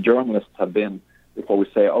and journalists have been, before we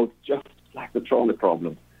say, oh, just like the trolley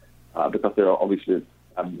problem, because there are obviously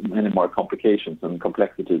many more complications and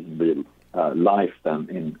complexities in real life than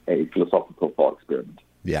in a philosophical thought experiment.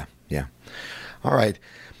 Yeah. All right.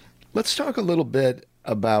 Let's talk a little bit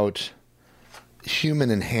about human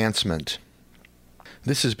enhancement.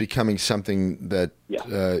 This is becoming something that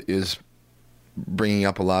is bringing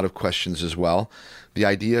up a lot of questions as well. The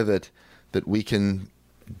idea that we can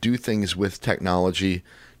do things with technology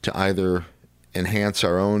to either enhance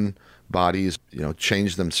our own bodies,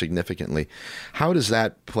 change them significantly. How does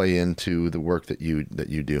that play into the work that you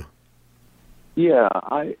do? Yeah,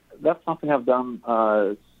 that's something I've done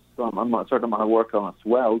a certain amount of work on as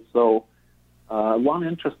well. So one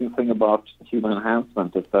interesting thing about human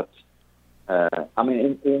enhancement is that,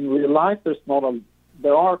 in real life,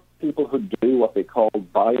 there are people who do what they call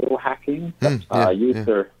biohacking, use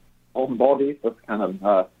their own bodies as kind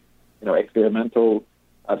of, experimental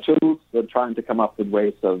tools. They're trying to come up with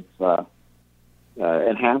ways of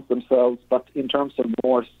enhance themselves. But in terms of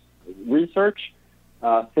more research,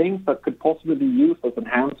 things that could possibly be used as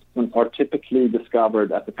enhancements are typically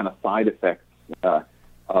discovered as a kind of side effects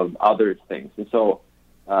of other things. And so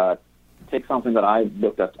take something that I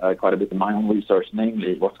looked at quite a bit in my own research,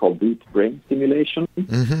 namely what's called deep brain stimulation.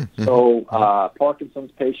 Mm-hmm. So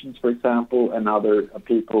Parkinson's patients, for example, and other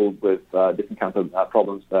people with different kinds of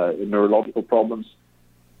problems, neurological problems,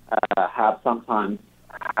 have sometimes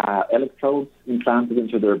electrodes implanted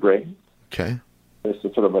into their brain. Okay. There's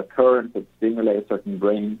a sort of a current that stimulates certain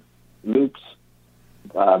brain loops.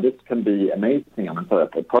 This can be amazing. So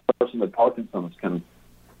a person with Parkinson's can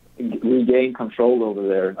regain control over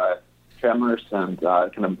their tremors and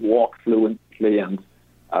kind of walk fluently and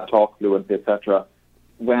talk fluently, etc.,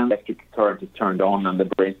 when electric current is turned on and the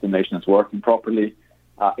brain stimulation is working properly.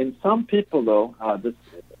 In some people, though, this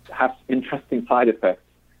has interesting side effects.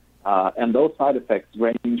 And those side effects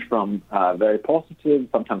range from very positive,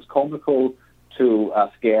 sometimes comical, to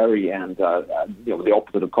scary and the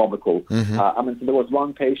opposite of comical. Mm-hmm. So there was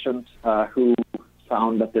one patient who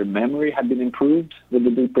found that their memory had been improved with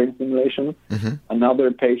the deep brain stimulation. Mm-hmm.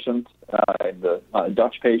 Another patient, a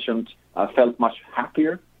Dutch patient, felt much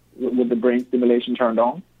happier with the brain stimulation turned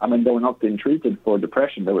on. They were not being treated for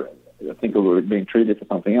depression. I think they were being treated for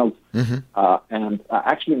something else. Mm-hmm. And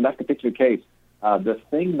actually, in that particular case, the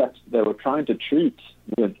thing that they were trying to treat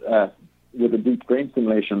with the deep brain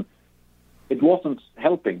stimulation, it wasn't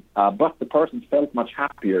helping, but the person felt much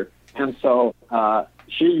happier. And so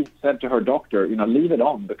she said to her doctor, leave it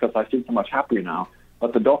on because I feel so much happier now.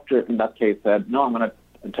 But the doctor in that case said, no, I'm going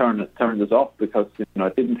to turn this off because,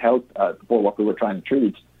 it didn't help for what we were trying to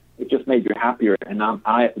treat. it just made you happier. And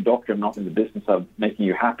I, as a doctor, am not in the business of making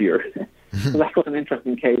you happier. So that was an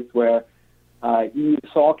interesting case where you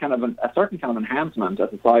saw kind of a certain kind of enhancement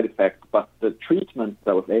as a side effect, but the treatment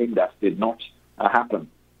that was aimed at did not happen.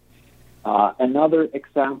 Another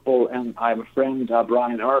example, and I have a friend,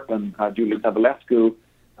 Brian Earp and Julie Savulescu,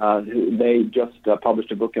 they just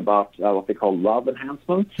published a book about what they call love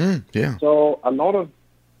enhancement. Yeah. So a lot of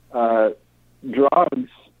drugs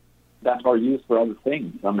that are used for other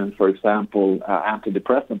things. I mean, for example,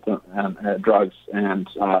 antidepressant drugs and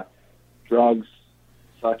drugs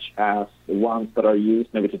such as the ones that are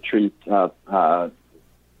used maybe to treat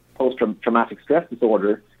post-traumatic stress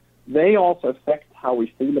disorder, they also affect how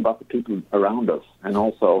we feel about the people around us, and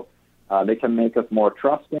also they can make us more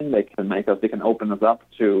trusting. They can open us up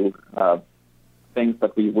to things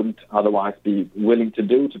that we wouldn't otherwise be willing to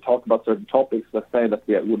do, to talk about certain topics, let's say, that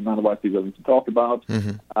we wouldn't otherwise be willing to talk about.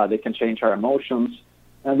 They can change our emotions.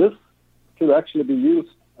 And this could actually be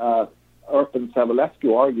used, Earp and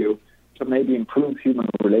Savulescu argue, to maybe improve human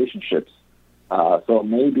relationships. So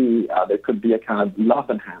maybe there could be a kind of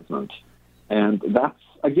love enhancement. And that's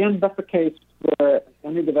the case where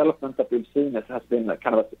any development that we've seen that has been a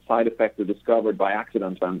kind of a side effect or discovered by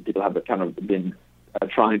accident, and people have kind of been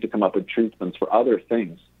trying to come up with treatments for other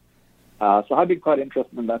things. So I've been quite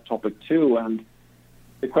interested in that topic too. And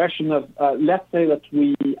the question of, let's say that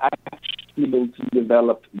we actually able to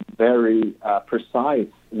develop very precise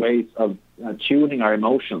ways of tuning our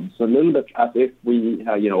emotions, a little bit as if we,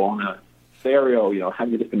 on a stereo, have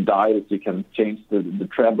your different dials, you can change the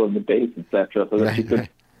treble and the bass, etc., so that you could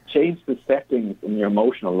change the settings in your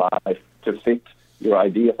emotional life to fit your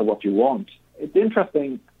ideas of what you want. It's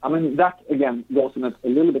interesting. I mean, that, again, goes in a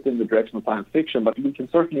little bit in the direction of science fiction, but we can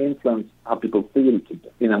certainly influence how people feel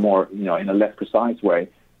in a more, in a less precise way.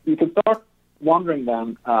 You can start wondering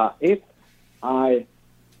then, if I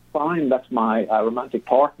find that my romantic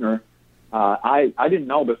partner, I didn't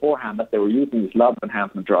know beforehand that they were using these love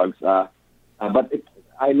enhancement drugs, but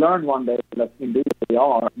I learned one day that indeed they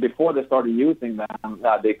are. Before they started using them,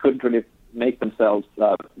 they couldn't really make themselves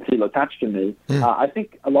feel attached to me. I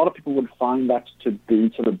think a lot of people would find that to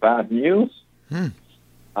be sort of bad news.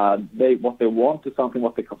 What they want is something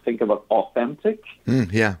what they think of as authentic.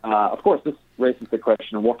 Of course, this raises the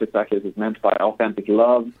question of what exactly is meant by authentic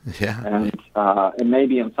love. And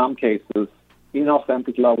maybe in some cases,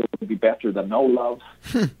 inauthentic love would be better than no love,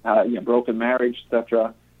 broken marriage,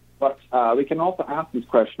 etc. But we can also ask this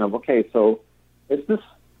question of, okay, so is this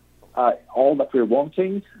all that we're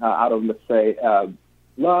wanting out of, let's say,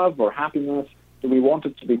 love or happiness? Do we want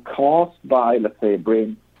it to be caused by, let's say,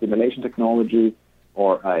 brain stimulation technology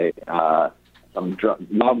or some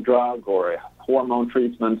love drug or a hormone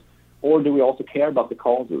treatment? Or do we also care about the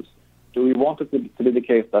causes? Do we want it to be the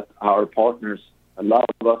case that our partners love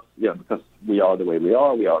us because we are the way we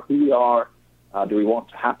are who we are? Do we want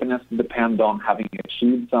happiness to depend on having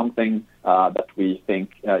achieved something that we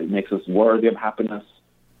think makes us worthy of happiness?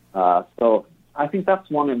 So I think that's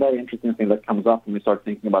one very interesting thing that comes up when we start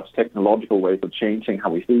thinking about technological ways of changing how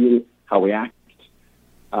we feel, how we act.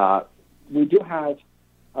 We do have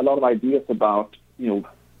a lot of ideas about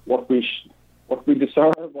what we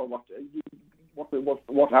deserve, or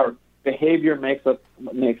what our behavior makes us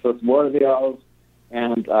worthy of,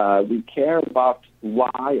 and we care about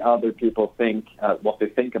why other people think what they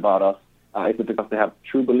think about us. Is it because they have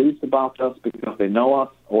true beliefs about us, because they know us,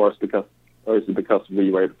 or is it because we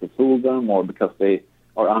were able to fool them, or because they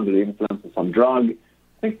are under the influence of some drug?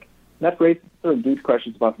 I think that raises sort of deep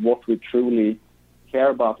questions about what we truly care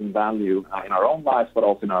about and value in our own lives, but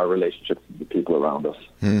also in our relationships with the people around us.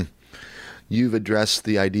 You've addressed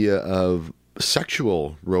the idea of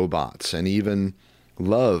sexual robots and even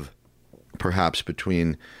love, perhaps,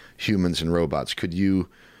 between humans and robots. Could you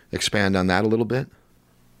expand on that a little bit?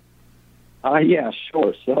 Yeah,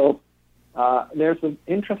 sure. So there's an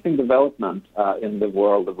interesting development in the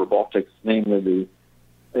world of robotics, namely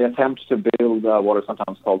the attempt to build what are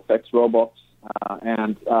sometimes called sex robots.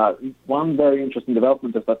 And one very interesting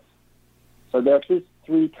development is that, so there are at least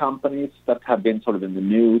 3 companies that have been sort of in the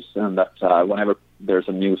news, and that whenever there's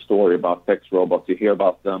a new story about sex robots, you hear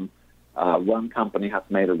about them. One company has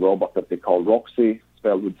made a robot that they call Roxy,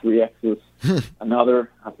 spelled with 3 X's. Another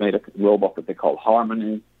has made a robot that they call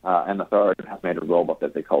Harmony, and a third has made a robot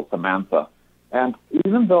that they call Samantha. And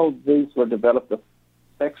even though these were developed as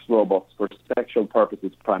sex robots for sexual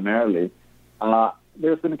purposes primarily,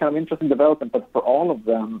 there's been a kind of interesting development, but for all of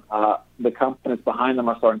them, the companies behind them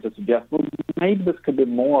are starting to suggest, well, maybe this could be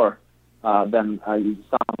more than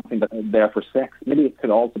something that's there for sex. Maybe it could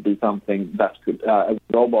also be something that could, a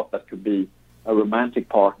robot that could be a romantic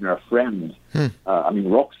partner, a friend.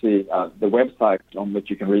 Roxy, the website on which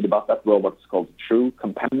you can read about that robot is called True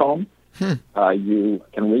Companion. You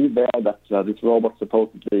can read there that this robot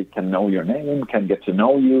supposedly can know your name, can get to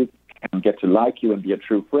know you, can get to like you and be a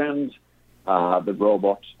true friend. The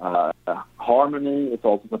robot Harmony is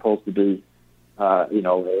also supposed to be,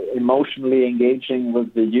 emotionally engaging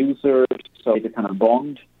with the user, so it's a kind of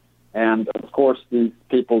bond. And of course, these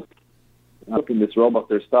people looking at this robot,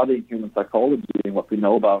 they're studying human psychology and what we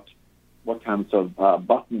know about what kinds of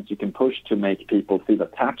buttons you can push to make people feel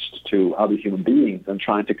attached to other human beings, and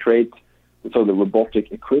trying to create sort of the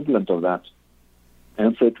robotic equivalent of that.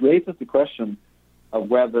 And so it raises the question of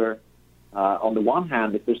whether, on the one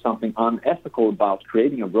hand, if there's something unethical about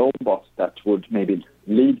creating a robot that would maybe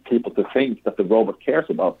lead people to think that the robot cares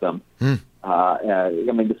about them.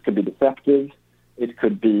 This could be deceptive. It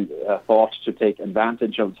could be thought to take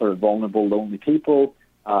advantage of sort of vulnerable, lonely people.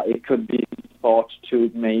 It could be thought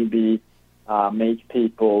to maybe make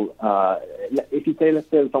people, if you say, let's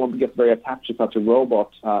say someone gets very attached to such a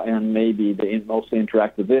robot and maybe they mostly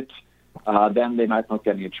interact with it, then they might not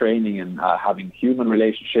get any training in having human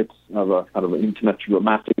relationships of a kind of an intimate,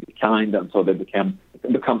 romantic kind, and so they become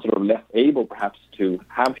sort of less able, perhaps, to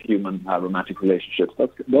have human romantic relationships.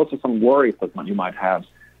 Those are some worries that you might have.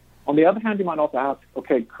 On the other hand, you might also ask,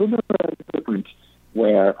 okay, could there be a difference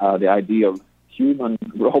where the idea of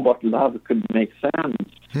human-robot love could make sense?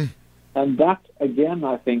 And that, again,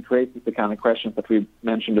 I think, raises the kind of questions that we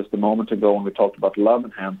mentioned just a moment ago when we talked about love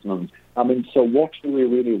enhancement. So what do we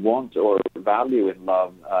really want or value in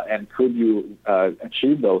love? And could you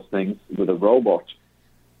achieve those things with a robot?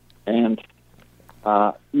 And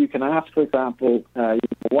you can ask, for example,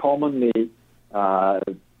 commonly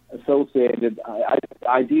associated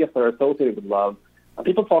ideas that are associated with love.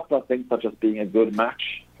 People talk about things such as being a good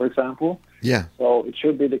match, for example. Yeah. So it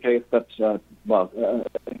should be the case that,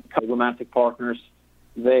 romantic partners,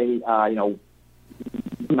 they,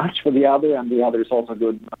 match for the other, and the other is also a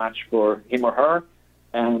good match for him or her.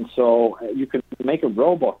 And so you can make a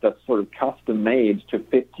robot that's sort of custom-made to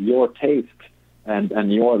fit your taste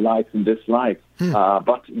and your likes and dislikes.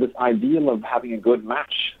 But this ideal of having a good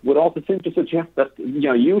match would also seem to suggest that,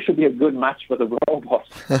 you should be a good match for the robot.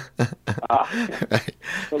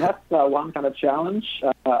 So that's one kind of challenge.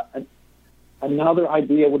 Another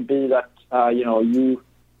idea would be that,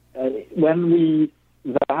 when we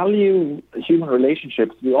value human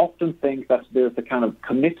relationships, we often think that there's a kind of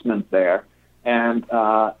commitment there. And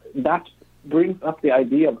that brings up the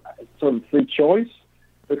idea of sort of free choice,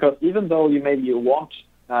 because even though you want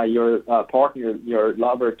your partner, your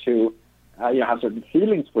lover, to have certain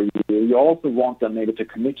feelings for you, you also want them maybe to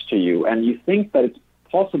commit to you, and you think that it's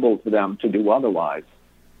possible for them to do otherwise.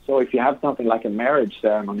 So if you have something like a marriage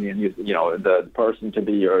ceremony and the person to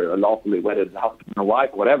be your lawfully wedded husband or wife,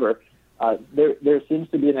 whatever, there seems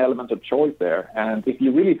to be an element of choice there. And if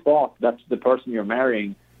you really thought that the person you're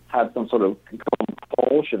marrying had some sort of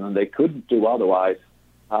compulsion and they couldn't do otherwise,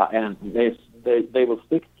 and they will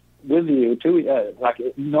stick with you too,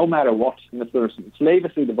 no matter what, and if they're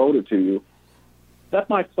slavishly devoted to you, that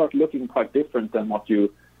might start looking quite different than what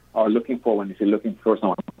you are looking for if you're looking for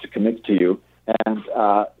someone to commit to you. And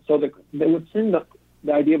so they would seem that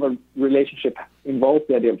the idea of a relationship involves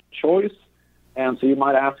the idea of choice. And so you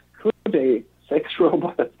might ask, could a sex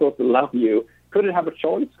robot that's supposed to love you, could it have a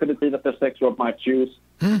choice? Could it be that the sex robot might choose,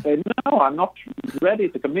 say, no, I'm not ready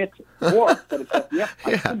to commit, or that it says,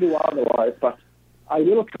 I could do otherwise, but I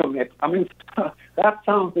will commit. That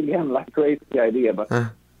sounds, again, like a crazy idea. But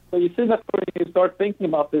so you see that when you start thinking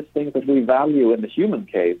about these things that we value in the human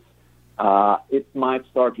case, it might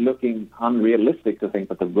start looking unrealistic to think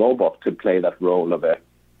that the robot could play that role of a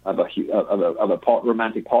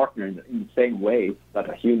romantic partner in the same way that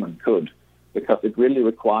a human could, because it really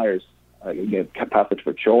requires capacity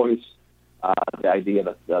for choice, the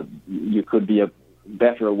idea that you could be a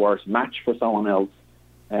better or worse match for someone else.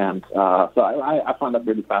 And so I find that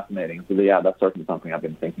really fascinating. So that's certainly something I've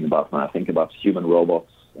been thinking about when I think about human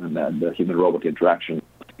robots and the human-robot interaction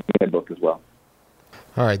in the book as well.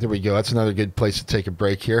 All right, there we go. That's another good place to take a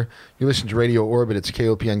break here. You listen to Radio Orbit. It's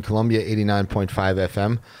KOPN Columbia, 89.5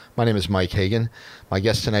 FM. My name is Mike Hagan. My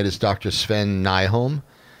guest tonight is Dr. Sven Nijholm,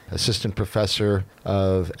 assistant professor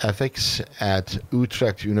of ethics at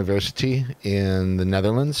Utrecht University in the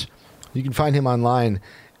Netherlands. You can find him online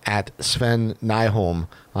at Sven Nijholm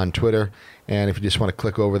on Twitter. And if you just want to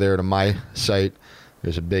click over there to my site,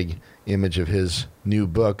 there's a big image of his new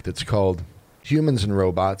book that's called Humans and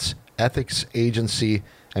Robots, Ethics, Agency,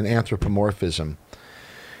 and Anthropomorphism.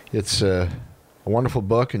 It's a wonderful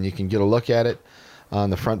book, and you can get a look at it on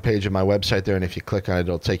the front page of my website there, and if you click on it,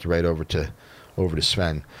 it'll take you right over to over to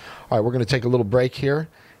Sven. All right, we're going to take a little break here,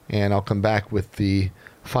 and I'll come back with the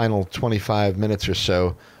final 25 minutes or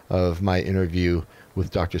so of my interview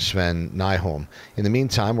with Dr. Sven Nyholm. In the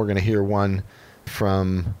meantime, we're going to hear one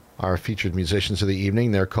from our featured musicians of the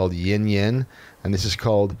evening. They're called Yin Yin, and this is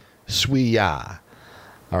called Sui Ya.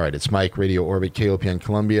 All right, it's Mike, Radio Orbit, KOPN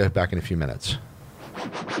Columbia. Back in a few minutes.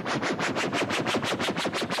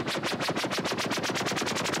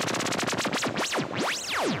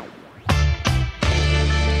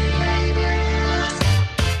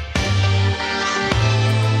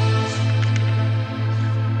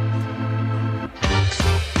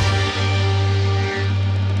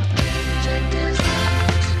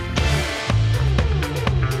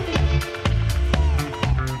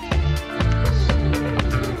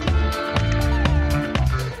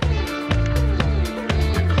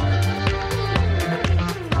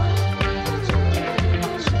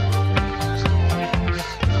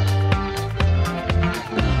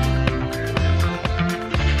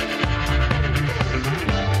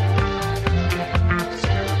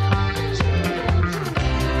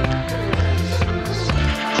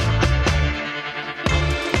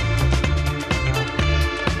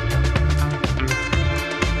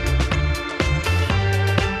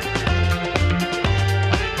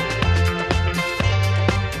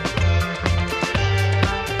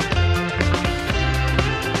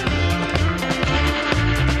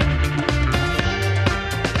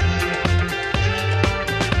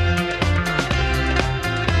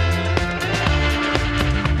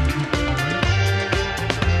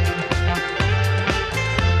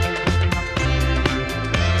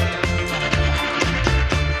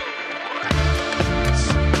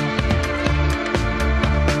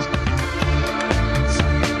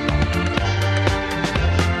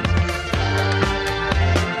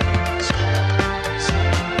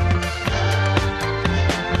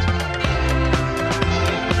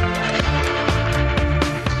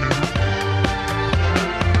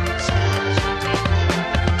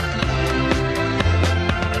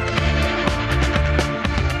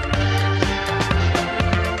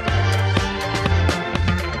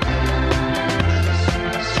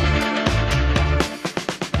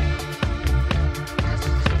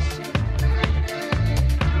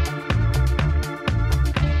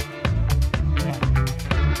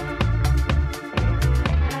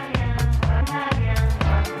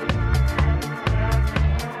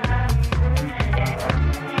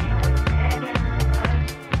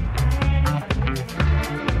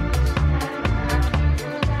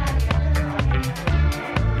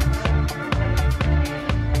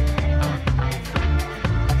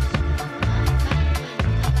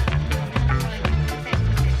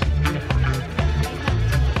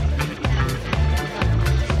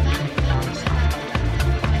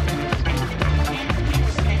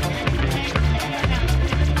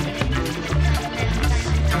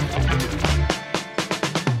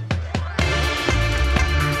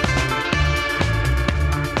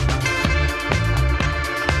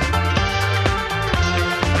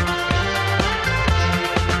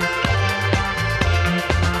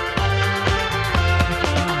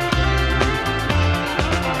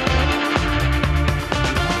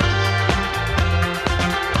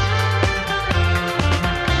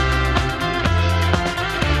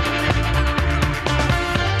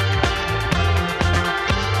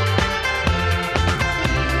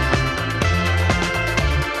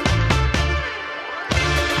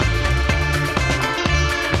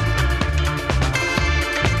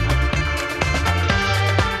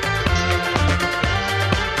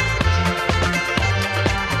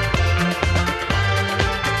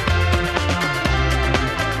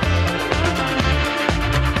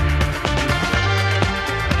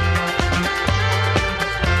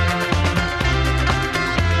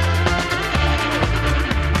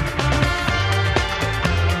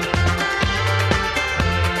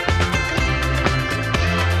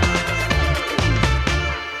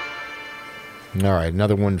 All right,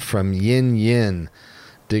 another one from Yin Yin.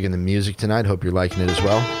 Digging the music tonight. Hope you're liking it as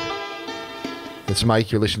well. It's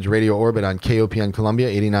Mike. You're listening to Radio Orbit on KOPN Columbia,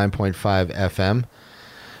 89.5 FM.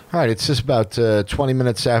 All right, it's just about 20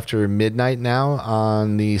 minutes after midnight now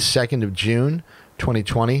on the 2nd of June,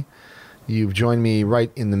 2020. You've joined me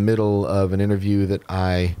right in the middle of an interview that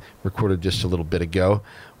I recorded just a little bit ago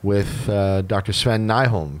with Dr. Sven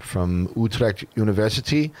Nyholm from Utrecht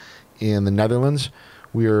University in the Netherlands.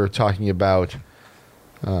 We are talking about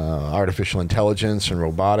artificial intelligence and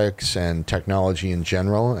robotics and technology in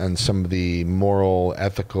general and some of the moral,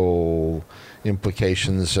 ethical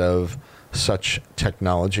implications of such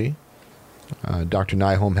technology. Dr.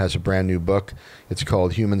 Nyholm has a brand new book. It's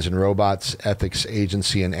called Humans and Robots, Ethics,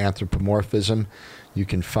 Agency, and Anthropomorphism. You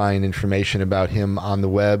can find information about him on the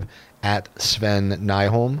web at Sven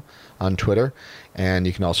Nyholm on Twitter, and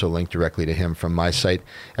you can also link directly to him from my site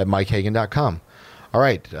at mikehagan.com. All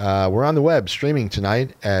right, we're on the web streaming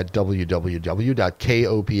tonight at www.kopn.org.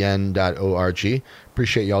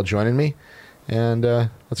 Appreciate y'all joining me, and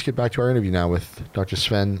let's get back to our interview now with Dr.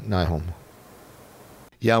 Sven Nyholm.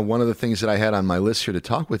 Yeah, one of the things that I had on my list here to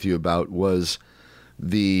talk with you about was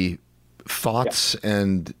the thoughts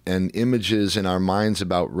and images in our minds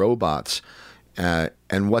about robots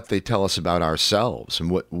and what they tell us about ourselves and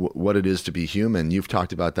what it is to be human. You've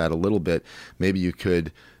talked about that a little bit. Maybe you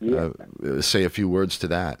could say a few words to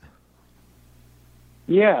that.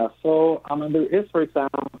 Yeah, so there is, for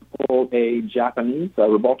example, a Japanese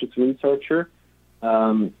robotics researcher,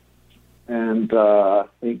 and I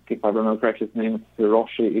think, if I remember correctly, his name is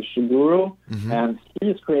Hiroshi Ishiguro, and he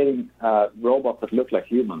is creating robots that look like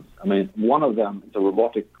humans. I mean, one of them is a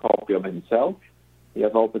robotic copy of himself. He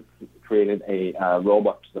has also created a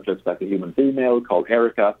robot that looks like a human female called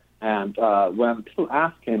Erica. And when people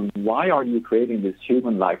ask him, why are you creating these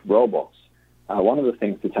human-like robots? One of the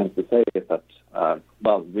things he tends to say is that,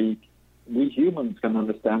 we humans can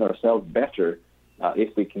understand ourselves better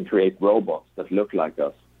if we can create robots that look like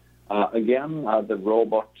us. The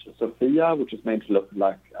robot Sophia, which is made to look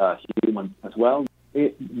like human as well,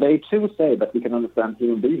 they too say that we can understand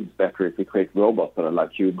human beings better if we create robots that are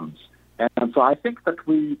like humans. And so I think that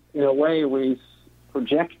we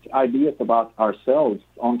project ideas about ourselves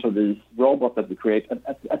onto these robots that we create,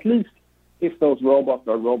 at least if those robots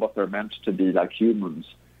are meant to be like humans.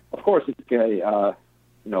 Of course, it's a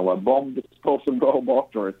bomb disposal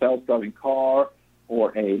robot or a self-driving car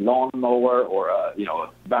or a lawnmower or a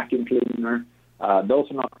vacuum cleaner.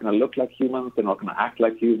 Those are not going to look like humans. They're not going to act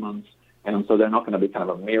like humans. And so they're not going to be kind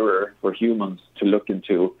of a mirror for humans to look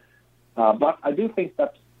into. But I do think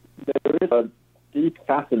that there is a deep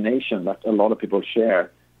fascination that a lot of people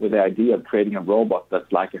share with the idea of creating a robot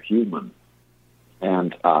that's like a human.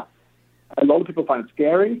 And a lot of people find it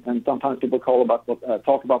scary, and sometimes people talk about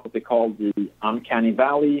what they call the uncanny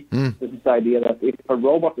valley. This is the idea that if a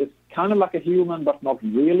robot is kind of like a human but not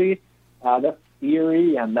really, that's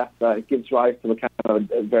eerie, and that gives rise to a kind of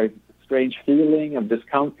a very strange feeling of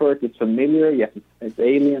discomfort. It's familiar, yet it's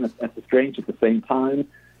alien, it's strange at the same time.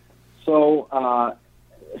 So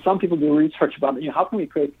some people do research about how can we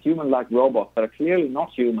create human-like robots that are clearly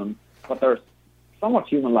not human, but they're somewhat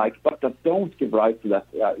human-like, but that don't give rise to that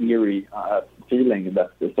eerie feeling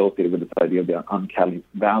that's associated with this idea of the uncanny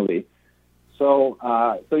valley. So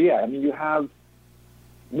you have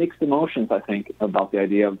mixed emotions, I think, about the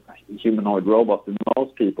idea of humanoid robots in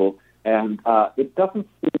most people, and it doesn't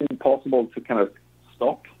seem possible to kind of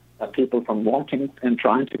stop people from wanting and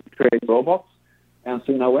trying to create robots. And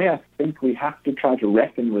so in a way, I think we have to try to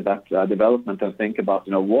reckon with that development and think about,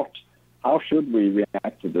 how should we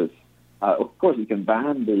react to this? Of course, you can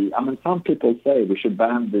ban some people say we should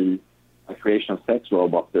ban the creation of sex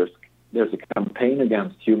robots. There's a campaign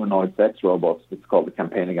against humanoid sex robots. It's called the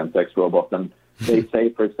Campaign Against Sex Robots. And they say,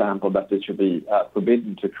 for example, that it should be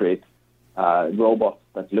forbidden to create robots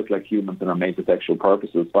that look like humans and are made for sexual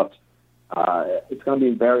purposes. But it's going to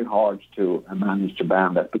be very hard to manage to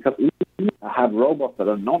ban that, because if you have robots that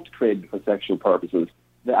are not created for sexual purposes,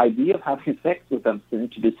 the idea of having sex with them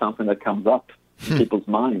seems to be something that comes up in people's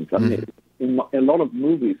minds. I mean, in a lot of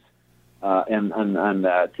movies and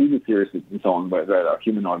TV series and so on, where there are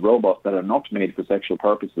humanoid robots that are not made for sexual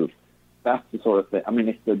purposes, that's the sort of thing. I mean,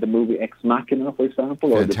 it's the movie Ex Machina, for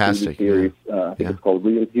example, or Fantastic. The TV series, I think it's called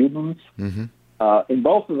Real Humans. In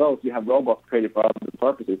both of those, you have robots created for other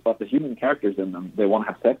purposes, but the human characters in them, they want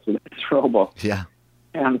to have sex with these robots. Yeah.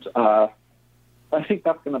 And I think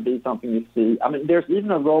that's going to be something you see. I mean, there's even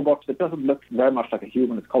a robot that doesn't look very much like a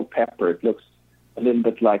human. It's called Pepper. It looks a little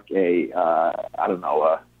bit like a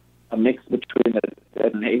mix between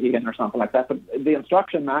an alien or something like that. But the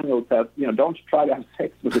instruction manual says, don't try to have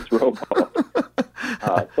sex with this robot.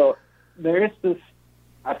 So there is this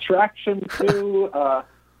attraction to,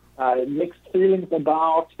 mixed feelings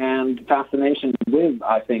about, and fascination with,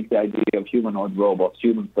 I think, the idea of humanoid robots,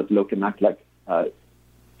 humans that look and act like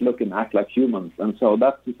humans. And so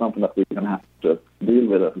that's something that we're going to have to deal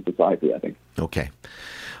with as a society, I think. Okay.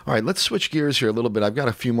 All right, let's switch gears here a little bit. I've got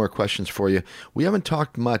a few more questions for you. We haven't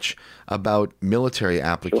talked much about military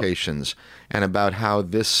applications and about how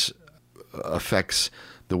this affects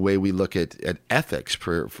the way we look at ethics,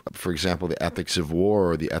 for example, the ethics of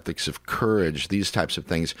war or the ethics of courage, these types of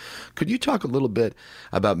things. Could you talk a little bit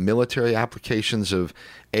about military applications of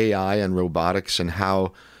AI and robotics and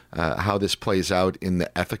how how this plays out in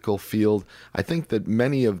the ethical field. I think that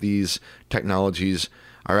many of these technologies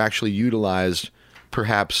are actually utilized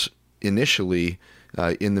perhaps initially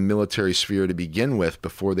in the military sphere to begin with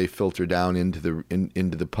before they filter down into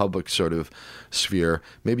the public sort of sphere.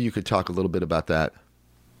 Maybe you could talk a little bit about that.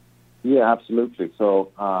 Yeah, absolutely.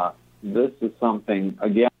 So this is something,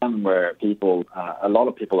 again, where a lot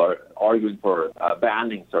of people are arguing for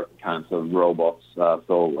banning certain kinds of robots,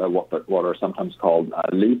 what are sometimes called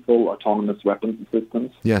lethal autonomous weapons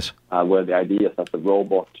systems. Yes. Where the idea is that the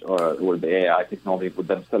robot or the AI technology would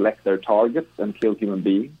then select their targets and kill human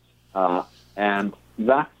beings. And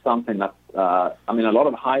that's something that, a lot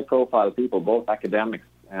of high-profile people, both academics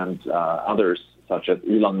and others, such as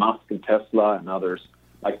Elon Musk and Tesla and others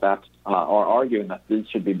like that, are arguing that these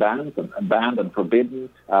should be banned and forbidden,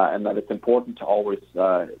 and that it's important to always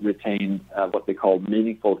retain what they call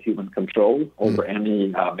meaningful human control over any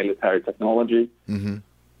military technology. Mm-hmm.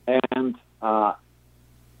 And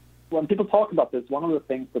when people talk about this, one of the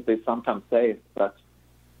things that they sometimes say is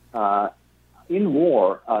that in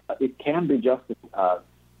war, it can be justice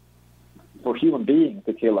for human beings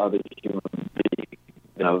to kill other human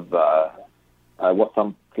beings. What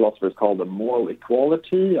some philosophers call the moral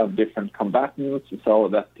equality of different combatants, so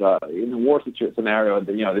that in a war scenario,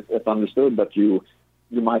 it's understood that you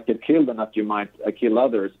might get killed and that you might kill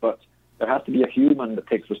others, but there has to be a human that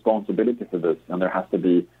takes responsibility for this, and there has to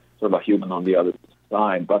be sort of a human on the other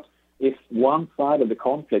side. But if one side of the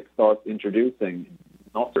conflict starts introducing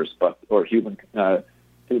not others, or human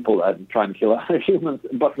people trying to kill other humans,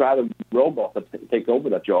 but rather robots that take over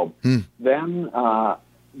that job, then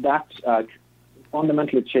that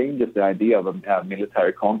fundamentally changes the idea of a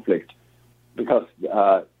military conflict. Because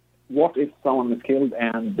what if someone is killed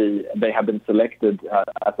and they have been selected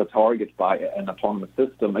as a target by an autonomous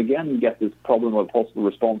system? Again, you get this problem of possible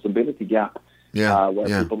responsibility gap,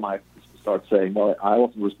 where people might start saying, well, I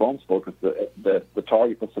wasn't responsible because the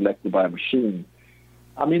target was selected by a machine.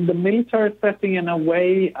 I mean, the military setting, in a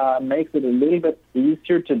way, makes it a little bit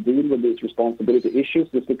easier to deal with these responsibility issues,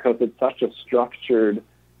 just because it's such a structured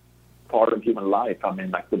part of human life. I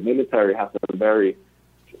mean, like the military has a very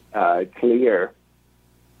clear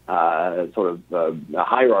sort of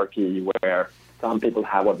hierarchy where some people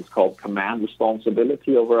have what is called command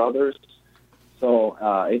responsibility over others. So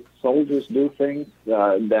if soldiers do things,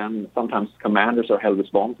 then sometimes commanders are held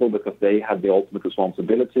responsible because they have the ultimate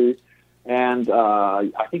responsibility. And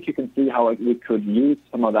I think you can see how we could use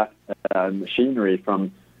some of that machinery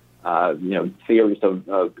from theories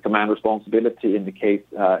of command responsibility in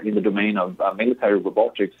the domain of military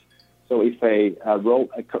robotics. So if a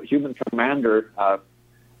human commander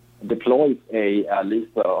deploys a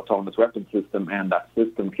lethal autonomous weapon system and that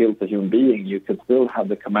system kills a human being, you could still have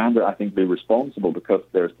the commander, I think, be responsible because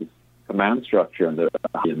there's this command structure in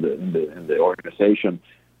the organization.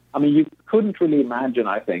 I mean, you couldn't really imagine,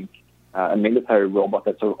 I think, a military robot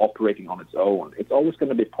that's sort of operating on its own. It's always going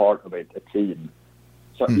to be part of a team.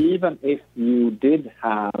 So even if you did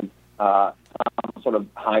have some sort of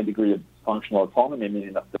high degree of functional autonomy,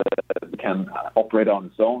 meaning that it can operate on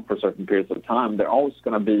its own for certain periods of time, there are always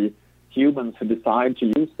going to be humans who decide to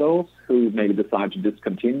use those, who maybe decide to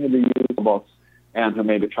discontinue the use of robots, and who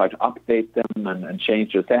maybe try to update them and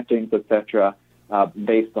change their settings, etc.,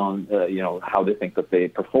 based on how they think that they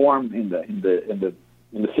perform in the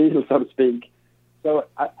field, so to speak. So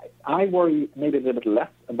I worry maybe a little bit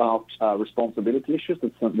less about responsibility issues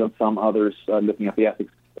than some others looking at the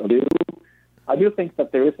ethics do. I do think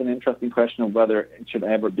that there is an interesting question of whether it should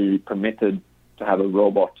ever be permitted to have a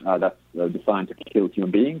robot that's designed to kill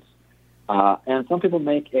human beings. And some people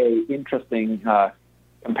make a interesting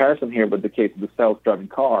comparison here with the case of the self-driving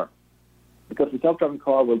car, because the self-driving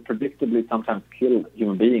car will predictably sometimes kill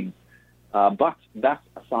human beings. But that's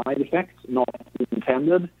a side effect, not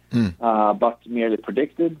intended, but merely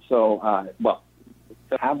predicted. So,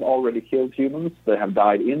 they have already killed humans. They have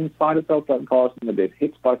died inside of self-driving cars, and they've been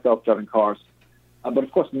hit by self-driving cars. But,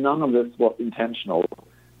 of course, none of this was intentional.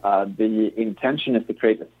 The intention is to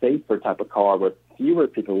create a safer type of car where fewer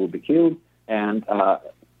people will be killed, and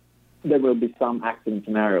there will be some accident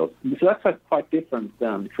scenarios. So that's quite different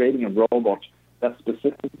than creating a robot that's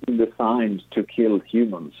specifically designed to kill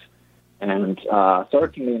humans. And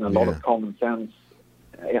certainly in a lot of common sense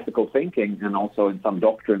ethical thinking, and also in some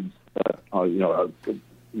doctrines that are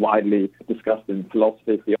widely discussed in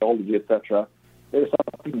philosophy, theology, etc., there's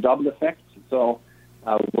a double effect. So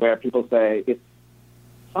where people say it's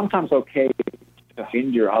sometimes okay to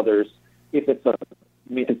injure others if it's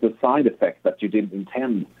a side effect that you didn't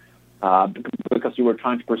intend, because you were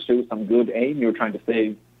trying to pursue some good aim, you were trying to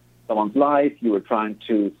save someone's life, you were trying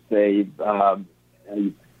to save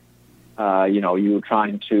you were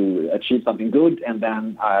trying to achieve something good, and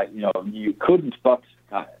then you couldn't, but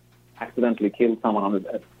accidentally killed someone on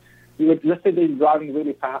the. You would, let's say they're driving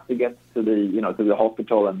really fast to get to the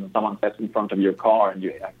hospital, and someone steps in front of your car, and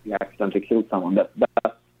you accidentally kill someone.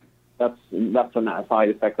 That's a side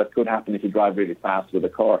effect that could happen if you drive really fast with a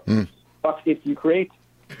car. But if you create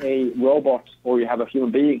a robot, or you have a human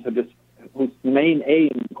being whose main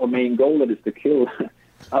aim or main goal is to kill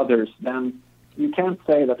others, then you can't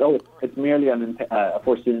say that, it's merely a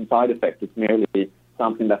foreseen side effect. It's merely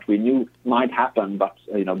something that we knew might happen, but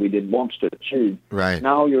we didn't want to achieve. Right.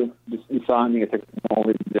 Now you're designing a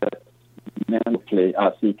technology that mentally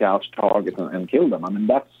seek out targets and kill them. I mean,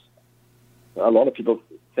 that's a lot of people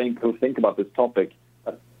who think about this topic.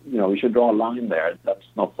 We should draw a line there. That's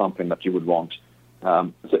not something that you would want.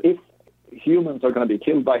 So if humans are going to be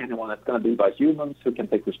killed by anyone, it's going to be by humans who can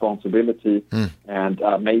take responsibility and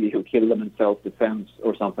maybe who kill them in self-defense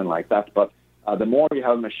or something like that. But the more you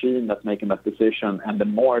have a machine that's making that decision, and the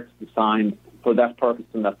more it's designed for that purpose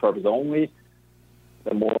and that purpose only,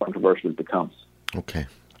 the more controversial it becomes. Okay.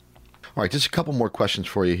 All right, just a couple more questions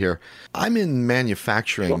for you here. I'm in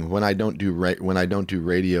manufacturing. Sure. When I don't do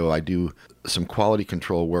radio, I do some quality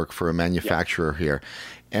control work for a manufacturer here.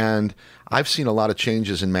 And I've seen a lot of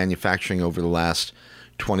changes in manufacturing over the last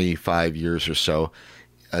 25 years or so,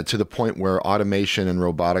 to the point where automation and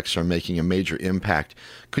robotics are making a major impact.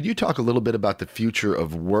 Could you talk a little bit about the future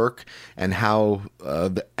of work and how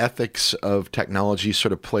the ethics of technology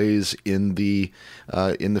sort of plays in the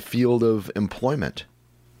field of employment?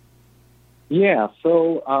 Yeah,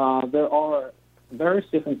 so there are various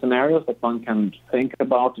different scenarios that one can think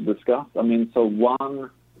about to discuss. I mean, so one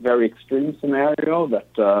very extreme scenario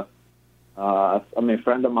that a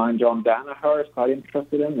friend of mine, John Danaher, is quite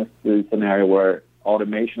interested in is the scenario where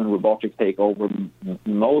automation and robotics take over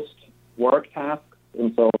most work tasks,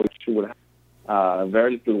 and so you would have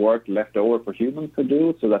very little work left over for humans to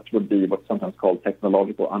do. So that would be what's sometimes called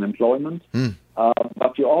technological unemployment.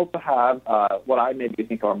 But you also have what I maybe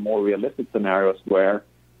think are more realistic scenarios where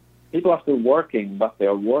people are still working, but they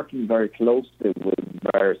are working very closely with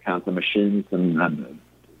various kinds of machines and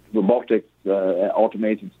robotics,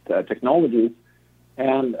 automated technologies.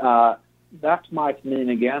 And that might mean,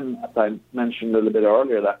 again, as I mentioned a little bit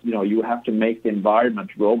earlier, that you have to make the environment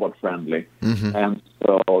robot-friendly. And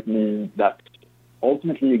so it means that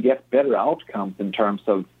ultimately you get better outcomes in terms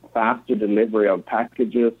of faster delivery of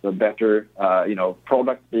packages, a better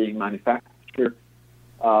products being manufactured.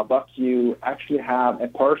 But you actually have a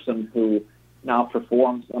person who now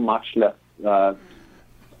performs a much less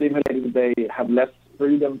stimulating. They have less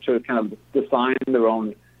freedom to kind of design their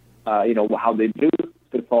own, how they do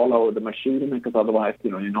to follow the machine, because otherwise,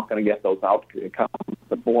 you're not going to get those outcomes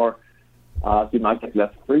before. So you might get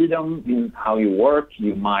less freedom in how you work.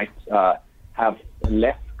 You might have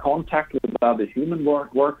less contact with other human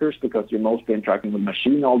workers because you're mostly interacting with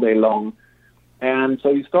machine all day long. And so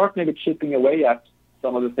you start maybe chipping away at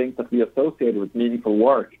some of the things that we associate with meaningful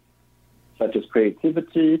work, such as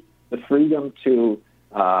creativity, the freedom to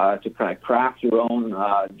kind of craft your own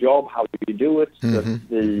job, how you do it,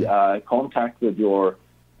 the contact with your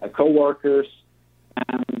co-workers.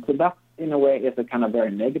 And so that, in a way, is a kind of very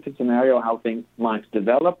negative scenario, how things might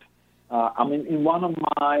develop. In one of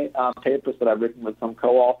my papers that I've written with some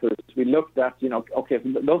co-authors, we looked at,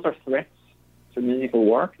 those are threats to meaningful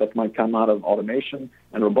work that might come out of automation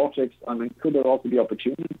and robotics. Could there also be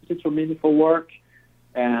opportunities for meaningful work?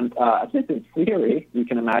 And I think in theory, you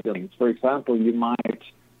can imagine things. For example, you might,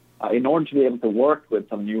 in order to be able to work with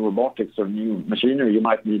some new robotics or new machinery, you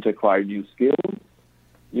might need to acquire new skills.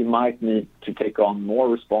 You might need to take on more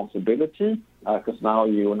responsibility, because now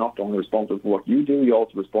you are not only responsible for what you do, you're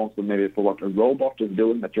also responsible maybe for what a robot is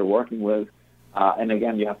doing that you're working with. And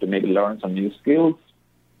again, you have to maybe learn some new skills.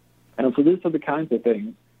 And so these are the kinds of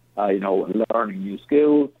things, learning new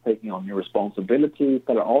skills, taking on new responsibilities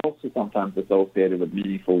that are also sometimes associated with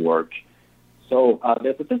meaningful work. So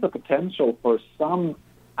there's a potential for some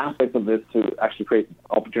aspects of this to actually create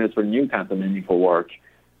opportunities for new kinds of meaningful work.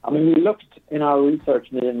 We looked in our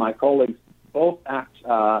research, me and my colleagues, both at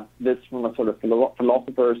this from a sort of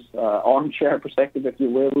philosopher's armchair perspective, if you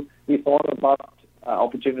will. We thought about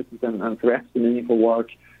opportunities and threats to meaningful work,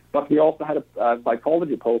 but we also had a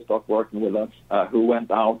psychology postdoc working with us who went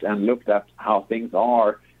out and looked at how things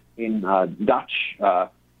are in Dutch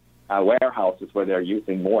warehouses where they're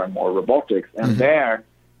using more and more robotics. And there,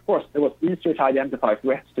 of course, it was easier to identify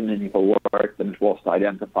threats to meaningful work than it was to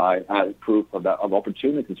identify proof of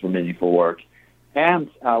opportunities for meaningful work. And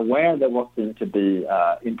where there seemed to be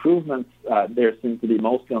improvements, there seemed to be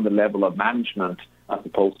mostly on the level of management, as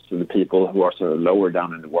opposed to the people who are sort of lower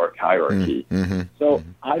down in the work hierarchy. So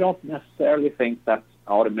I don't necessarily think that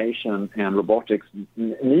automation and robotics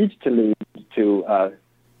need to lead to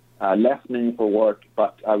less meaningful work,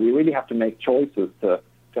 but we really have to make choices to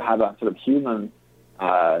have a sort of human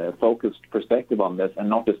focused perspective on this, and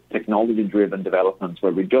not just technology-driven developments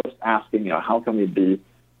where we're just asking, how can we be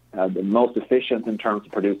the most efficient in terms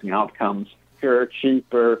of producing outcomes,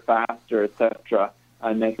 cheaper, faster, etc.,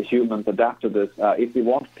 and make the humans adapt to this. If we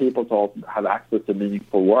want people to also have access to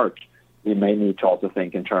meaningful work, we may need to also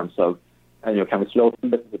think in terms of, can we slow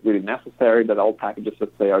down? Is it really necessary that all packages,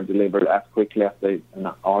 let's say, are delivered as quickly as they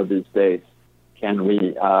are these days? Can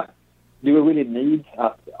we? Do we really need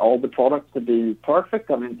all the products to be perfect?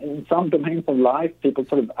 I mean, in some domains of life, people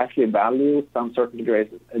sort of actually value some certain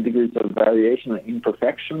degrees of variation and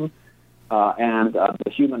imperfection, and the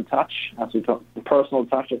human touch, the personal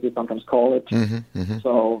touch, as we sometimes call it.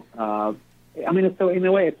 So, so in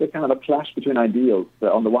a way, it's a kind of a clash between ideals.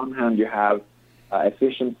 On the one hand, you have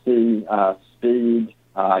efficiency, speed,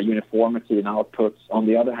 uniformity in outputs. On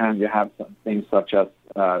the other hand, you have things such as,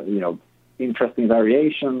 interesting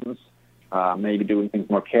variations, maybe doing things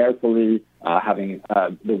more carefully, having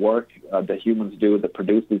the work that humans do that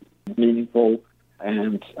produces meaningful.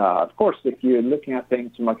 And, of course, if you're looking at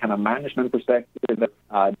things from a kind of management perspective,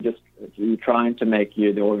 just you're trying to make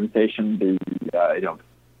the organization be,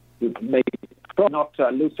 not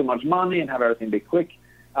lose too much money and have everything be quick,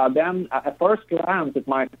 then at first glance, it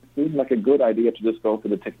might seem like a good idea to just go for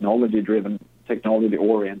the technology-driven,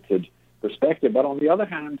 technology-oriented perspective. But on the other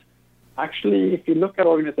hand, actually, if you look at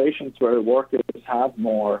organizations where workers have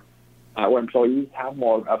more, where employees have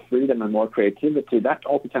more freedom and more creativity, that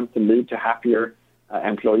also tends to lead to happier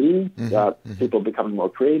employees, people becoming more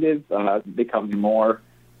creative, becoming more,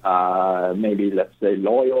 maybe, let's say,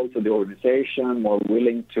 loyal to the organization, more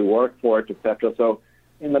willing to work for it, etc. So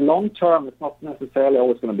in the long term, it's not necessarily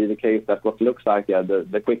always going to be the case that what looks like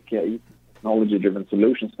the quick technology-driven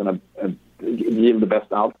solution is going to yield the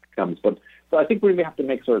best outcomes. But so I think we really have to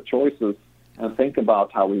make sort of choices and think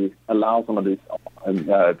about how we allow some of these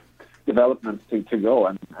developments to go.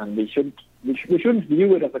 And we shouldn't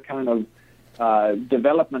view it as a kind of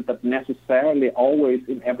development that necessarily always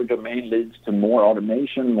in every domain leads to more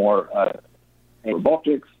automation, more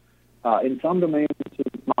robotics. In some domains,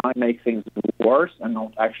 it might make things worse and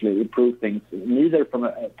not actually improve things, neither from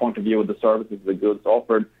a point of view of the services, the goods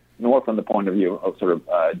offered, nor from the point of view of sort of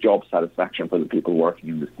job satisfaction for the people working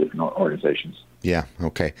in these different organizations. Yeah,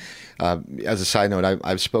 okay. As a side note,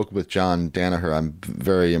 I've spoken with John Danaher. I'm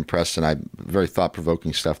very impressed, and very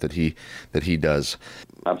thought-provoking stuff that he does.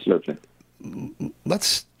 Absolutely.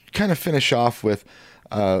 Let's kind of finish off with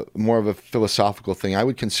more of a philosophical thing. I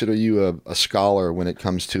would consider you a scholar when it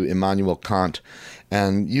comes to Immanuel Kant,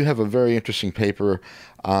 and you have a very interesting paper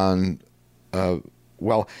on,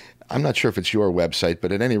 I'm not sure if it's your website,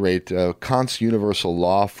 but at any rate, Kant's universal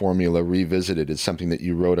law formula revisited is something that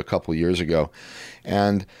you wrote a couple years ago.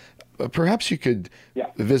 And perhaps you could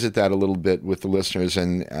visit that a little bit with the listeners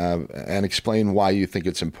and explain why you think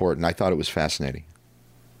it's important. I thought it was fascinating.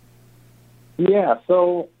 Yeah,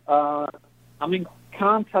 so,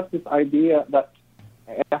 Kant has this idea that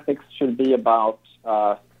ethics should be about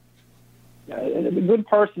a good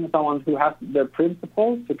person is someone who has their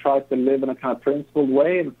principles, who tries to live in a kind of principled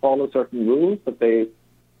way and follow certain rules that they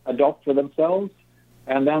adopt for themselves.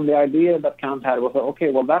 And then the idea that Kant had was,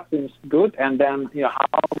 okay, well, that seems good. And then,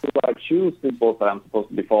 how do I choose principles that I'm supposed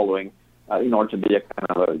to be following in order to be a kind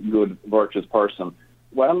of a good, virtuous person?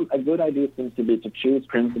 Well, a good idea seems to be to choose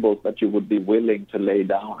principles that you would be willing to lay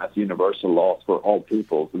down as universal laws for all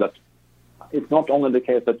people. So that it's not only the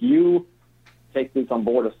case that you take these on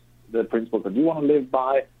board as the principles that you want to live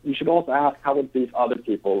by, you should also ask, how would these other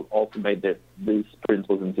people also make these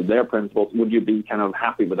principles into their principles? Would you be kind of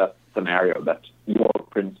happy with that scenario, that your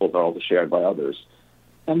principles are also shared by others?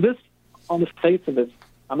 And this, on the face of it,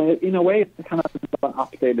 in a way, it's kind of an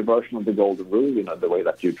updated version of the golden rule, the way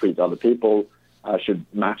that you treat other people should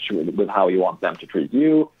match with how you want them to treat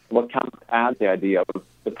you. What Kant adds the idea of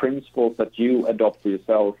the principles that you adopt for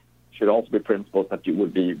yourself should also be principles that you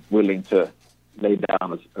would be willing to lay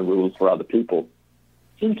down as rules for other people.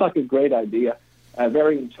 Seems like a great idea,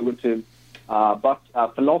 very intuitive, but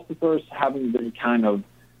philosophers having the kind of,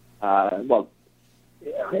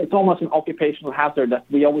 it's almost an occupational hazard that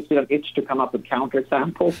we always feel an itch to come up with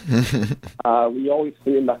counterexamples. We always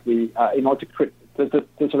feel that we, in order to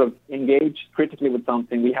sort of engage critically with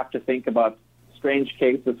something, we have to think about strange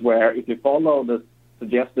cases where if you follow the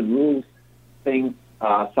suggested rules, things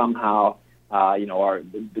somehow,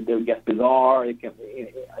 they get bizarre,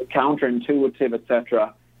 counterintuitive,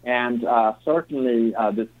 etc. And certainly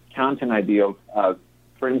this Kantian idea of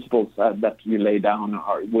principles that you lay down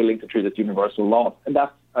are willing to treat as universal laws. And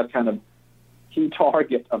that's a kind of key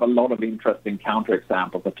target of a lot of interesting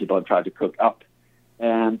counterexamples that people have tried to cook up.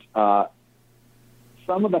 And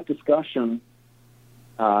some of that discussion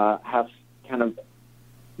has kind of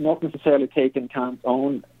not necessarily taken Kant's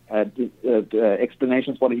own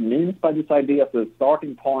explanations what he means by this idea as a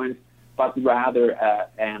starting point, but rather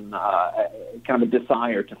kind of a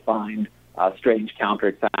desire to find strange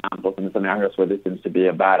counterexamples in scenarios where this seems to be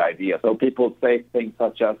a bad idea. So people say things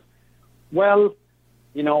such as, well,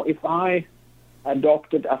 if I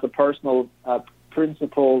adopted as a personal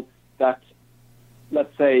principle that,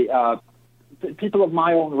 let's say, people of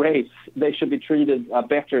my own race, they should be treated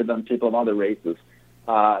better than people of other races.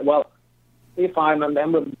 Well, if I'm a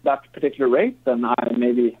member of that particular race, then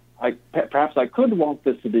perhaps I could want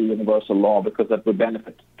this to be universal law because that would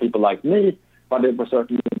benefit people like me, but it would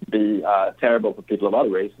certainly be terrible for people of other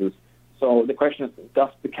races. So the question is, does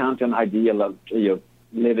the Kantian ideal of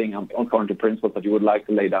living according to principles that you would like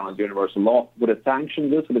to lay down as universal law, would it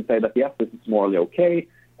sanction this? Would it say that, yes, this is morally okay?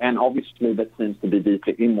 And obviously that seems to be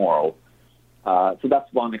deeply immoral. So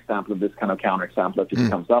that's one example of this kind of counterexample that people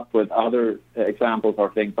comes up with. Other examples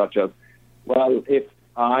are things such as, well, if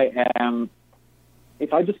I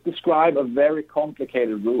just describe a very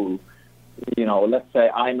complicated rule, let's say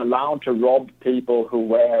I'm allowed to rob people who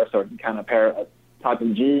wear a certain kind of type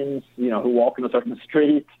of jeans, who walk in a certain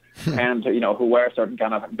street, and who wear a certain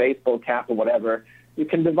kind of baseball cap or whatever. You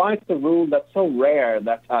can devise the rule that's so rare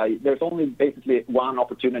that there's only basically one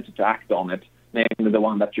opportunity to act on it, namely the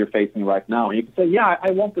one that you're facing right now. And you can say, yeah,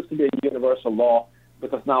 I want this to be a universal law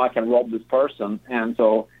because now I can rob this person. And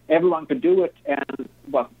so everyone could do it,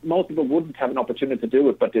 but most people wouldn't have an opportunity to do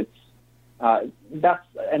it. But that's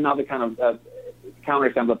another kind of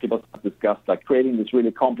counterexample that people have discussed, like creating this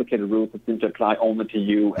really complicated rules that seem to apply only to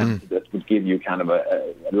you and that would give you kind of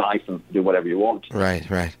a license to do whatever you want. Right.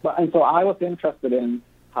 And so I was interested in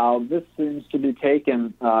how this seems to be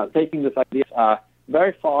taking this idea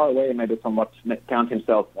very far away, maybe from what Kant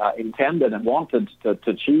himself intended and wanted to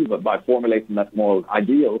achieve by formulating that moral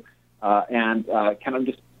ideal, and kind of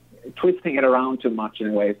just twisting it around too much in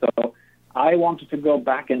a way. So I wanted to go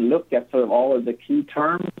back and look at sort of all of the key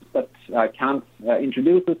terms that Kant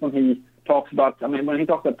introduces when he talks about, when he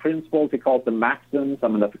talks about principles, he calls them maxims.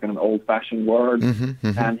 That's a kind of old-fashioned word.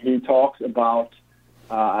 And he talks about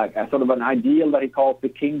a sort of an ideal that he calls the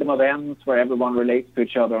kingdom of ends, where everyone relates to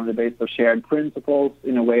each other on the basis of shared principles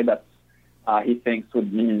in a way that he thinks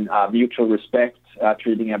would mean mutual respect,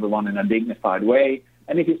 treating everyone in a dignified way.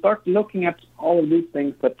 And if you start looking at all of these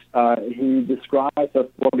things that he describes as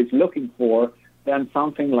what he's looking for, then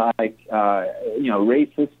something like,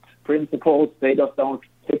 racist principles, they just don't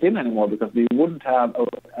fit in anymore because we wouldn't have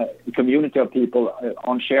a community of people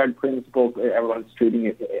on shared principles. Everyone's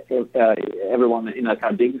treating everyone in a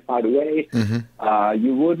kind of dignified way.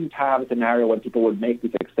 You wouldn't have a scenario where people would make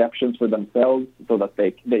these exceptions for themselves so that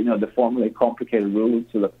they formulate complicated rules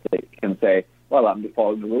so that they can say, well, I'm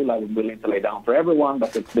following the rule I was willing to lay down for everyone,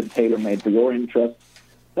 but it's been tailor-made for your interests.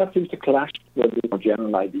 That seems to clash with the more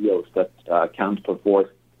general ideals that Kant put forward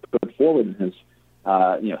in his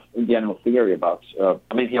general theory about.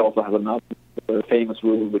 He also has another famous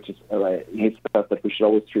rule, which is he says that we should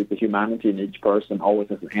always treat the humanity in each person always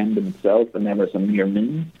as an end in itself and never as a mere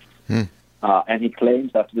means. And he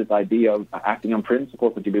claims that this idea of acting on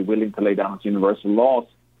principles that you'd be willing to lay down as universal laws,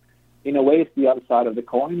 in a way, it's the other side of the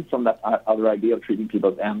coin from that other idea of treating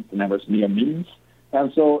people as ends and never as mere means.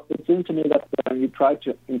 And so it seems to me that when you try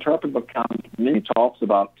to interpret what Kant talks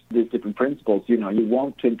about these different principles, you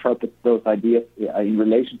want to interpret those ideas in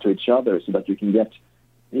relation to each other so that you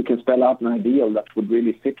can spell out an ideal that would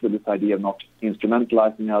really fit with this idea of not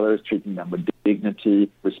instrumentalizing others, treating them with dignity,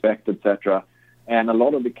 respect, etc. And a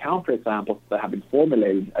lot of the counterexamples that have been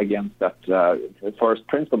formulated against that first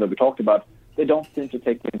principle that we talked about, they don't seem to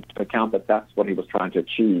take into account that that's what he was trying to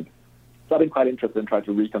achieve. So I've been quite interested in trying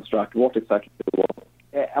to reconstruct what exactly it was.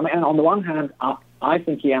 And on the one hand, I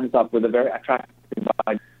think he ends up with a very attractive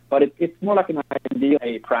idea, but it's more like an ideal,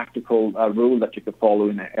 a practical rule that you could follow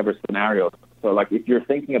in every scenario. So like if you're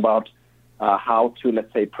thinking about how to,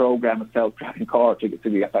 let's say, program a self-driving car, to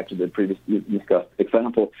get back to the previous discussed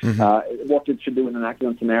example, what it should do in an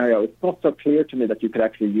accident scenario, it's not so clear to me that you could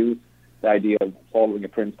actually use the idea of following a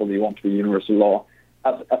principle that you want to be universal law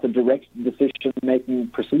as a direct decision-making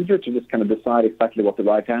procedure to just kind of decide exactly what the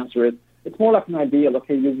right answer is. It's more like an ideal,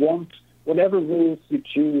 okay, you want whatever rules you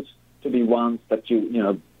choose to be ones that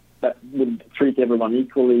that would treat everyone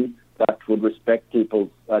equally, that would respect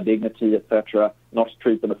people's dignity, etc., not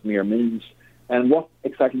treat them as mere means. And what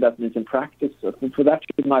exactly that means in practice, for that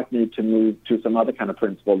you might need to move to some other kind of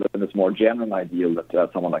principle than this more general ideal that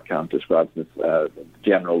someone like Kant describes as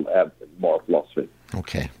general moral philosophy.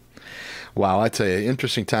 Okay. Wow, I tell you,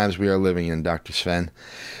 interesting times we are living in, Dr. Sven.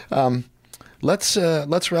 Let's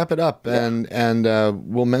wrap it up, and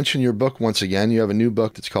we'll mention your book once again. You have a new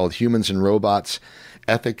book that's called Humans and Robots,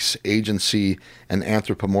 Ethics, Agency, and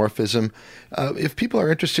Anthropomorphism. If people are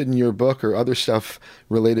interested in your book or other stuff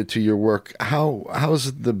related to your work,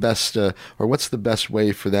 how's the best, or what's the best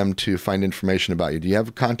way for them to find information about you? Do you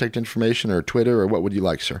have contact information or Twitter, or what would you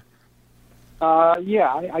like, sir?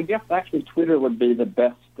 I guess actually Twitter would be the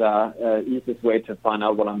best, easiest way to find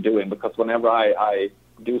out what I'm doing, because whenever I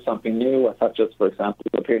do something new, such as, for example,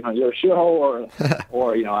 appearing on your show,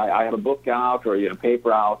 or I have a book out, or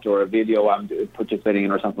paper out, or a video I'm participating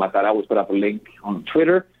in, or something like that, I always put up a link on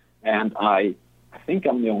Twitter, and I think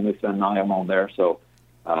I'm the only Sven Nyholm on there. So,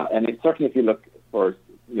 and it's certainly, if you look for,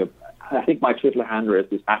 I think my Twitter handle is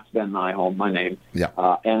 @Sven Nyholm, my name. Yeah.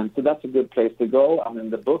 And so that's a good place to go. I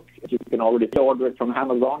mean, the book, you can already order it from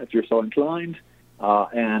Amazon if you're so inclined.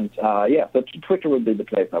 So Twitter would be the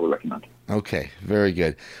place I would recommend. Okay, very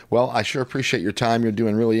good. Well, I sure appreciate your time. You're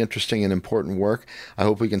doing really interesting and important work. I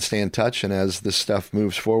hope we can stay in touch, and as this stuff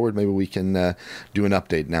moves forward, maybe we can do an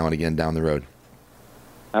update now and again down the road.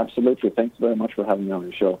 Absolutely. Thanks very much for having me on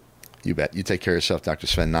your show. You bet. You take care of yourself, Dr.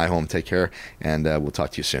 Sven Nyholm. Take care, and we'll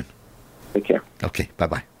talk to you soon. Take care. Okay,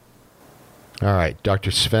 bye-bye. All right,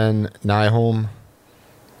 Dr. Sven Nyholm.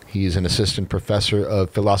 He's an assistant professor of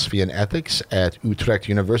philosophy and ethics at Utrecht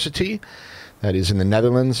University. That is in the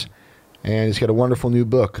Netherlands. And he's got a wonderful new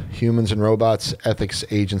book, Humans and Robots, Ethics,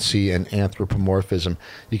 Agency, and Anthropomorphism.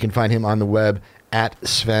 You can find him on the web at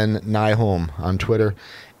Sven Nyholm on Twitter,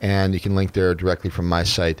 and you can link there directly from my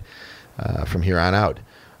site from here on out.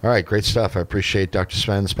 All right, great stuff. I appreciate Dr.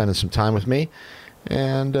 Sven spending some time with me,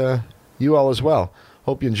 and you all as well.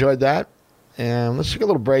 Hope you enjoyed that. And let's take a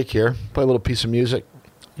little break here, play a little piece of music.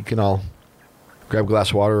 You can all grab a glass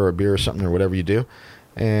of water or a beer or something, or whatever you do,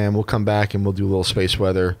 and we'll come back and we'll do a little space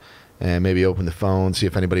weather and maybe open the phone, see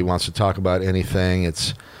if anybody wants to talk about anything.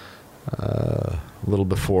 It's a little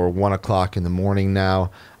before 1 o'clock in the morning now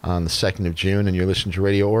on the 2nd of June, and you're listening to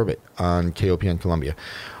Radio Orbit on KOPN Columbia.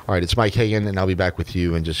 All right, it's Mike Hagan, and I'll be back with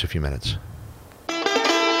you in just a few minutes.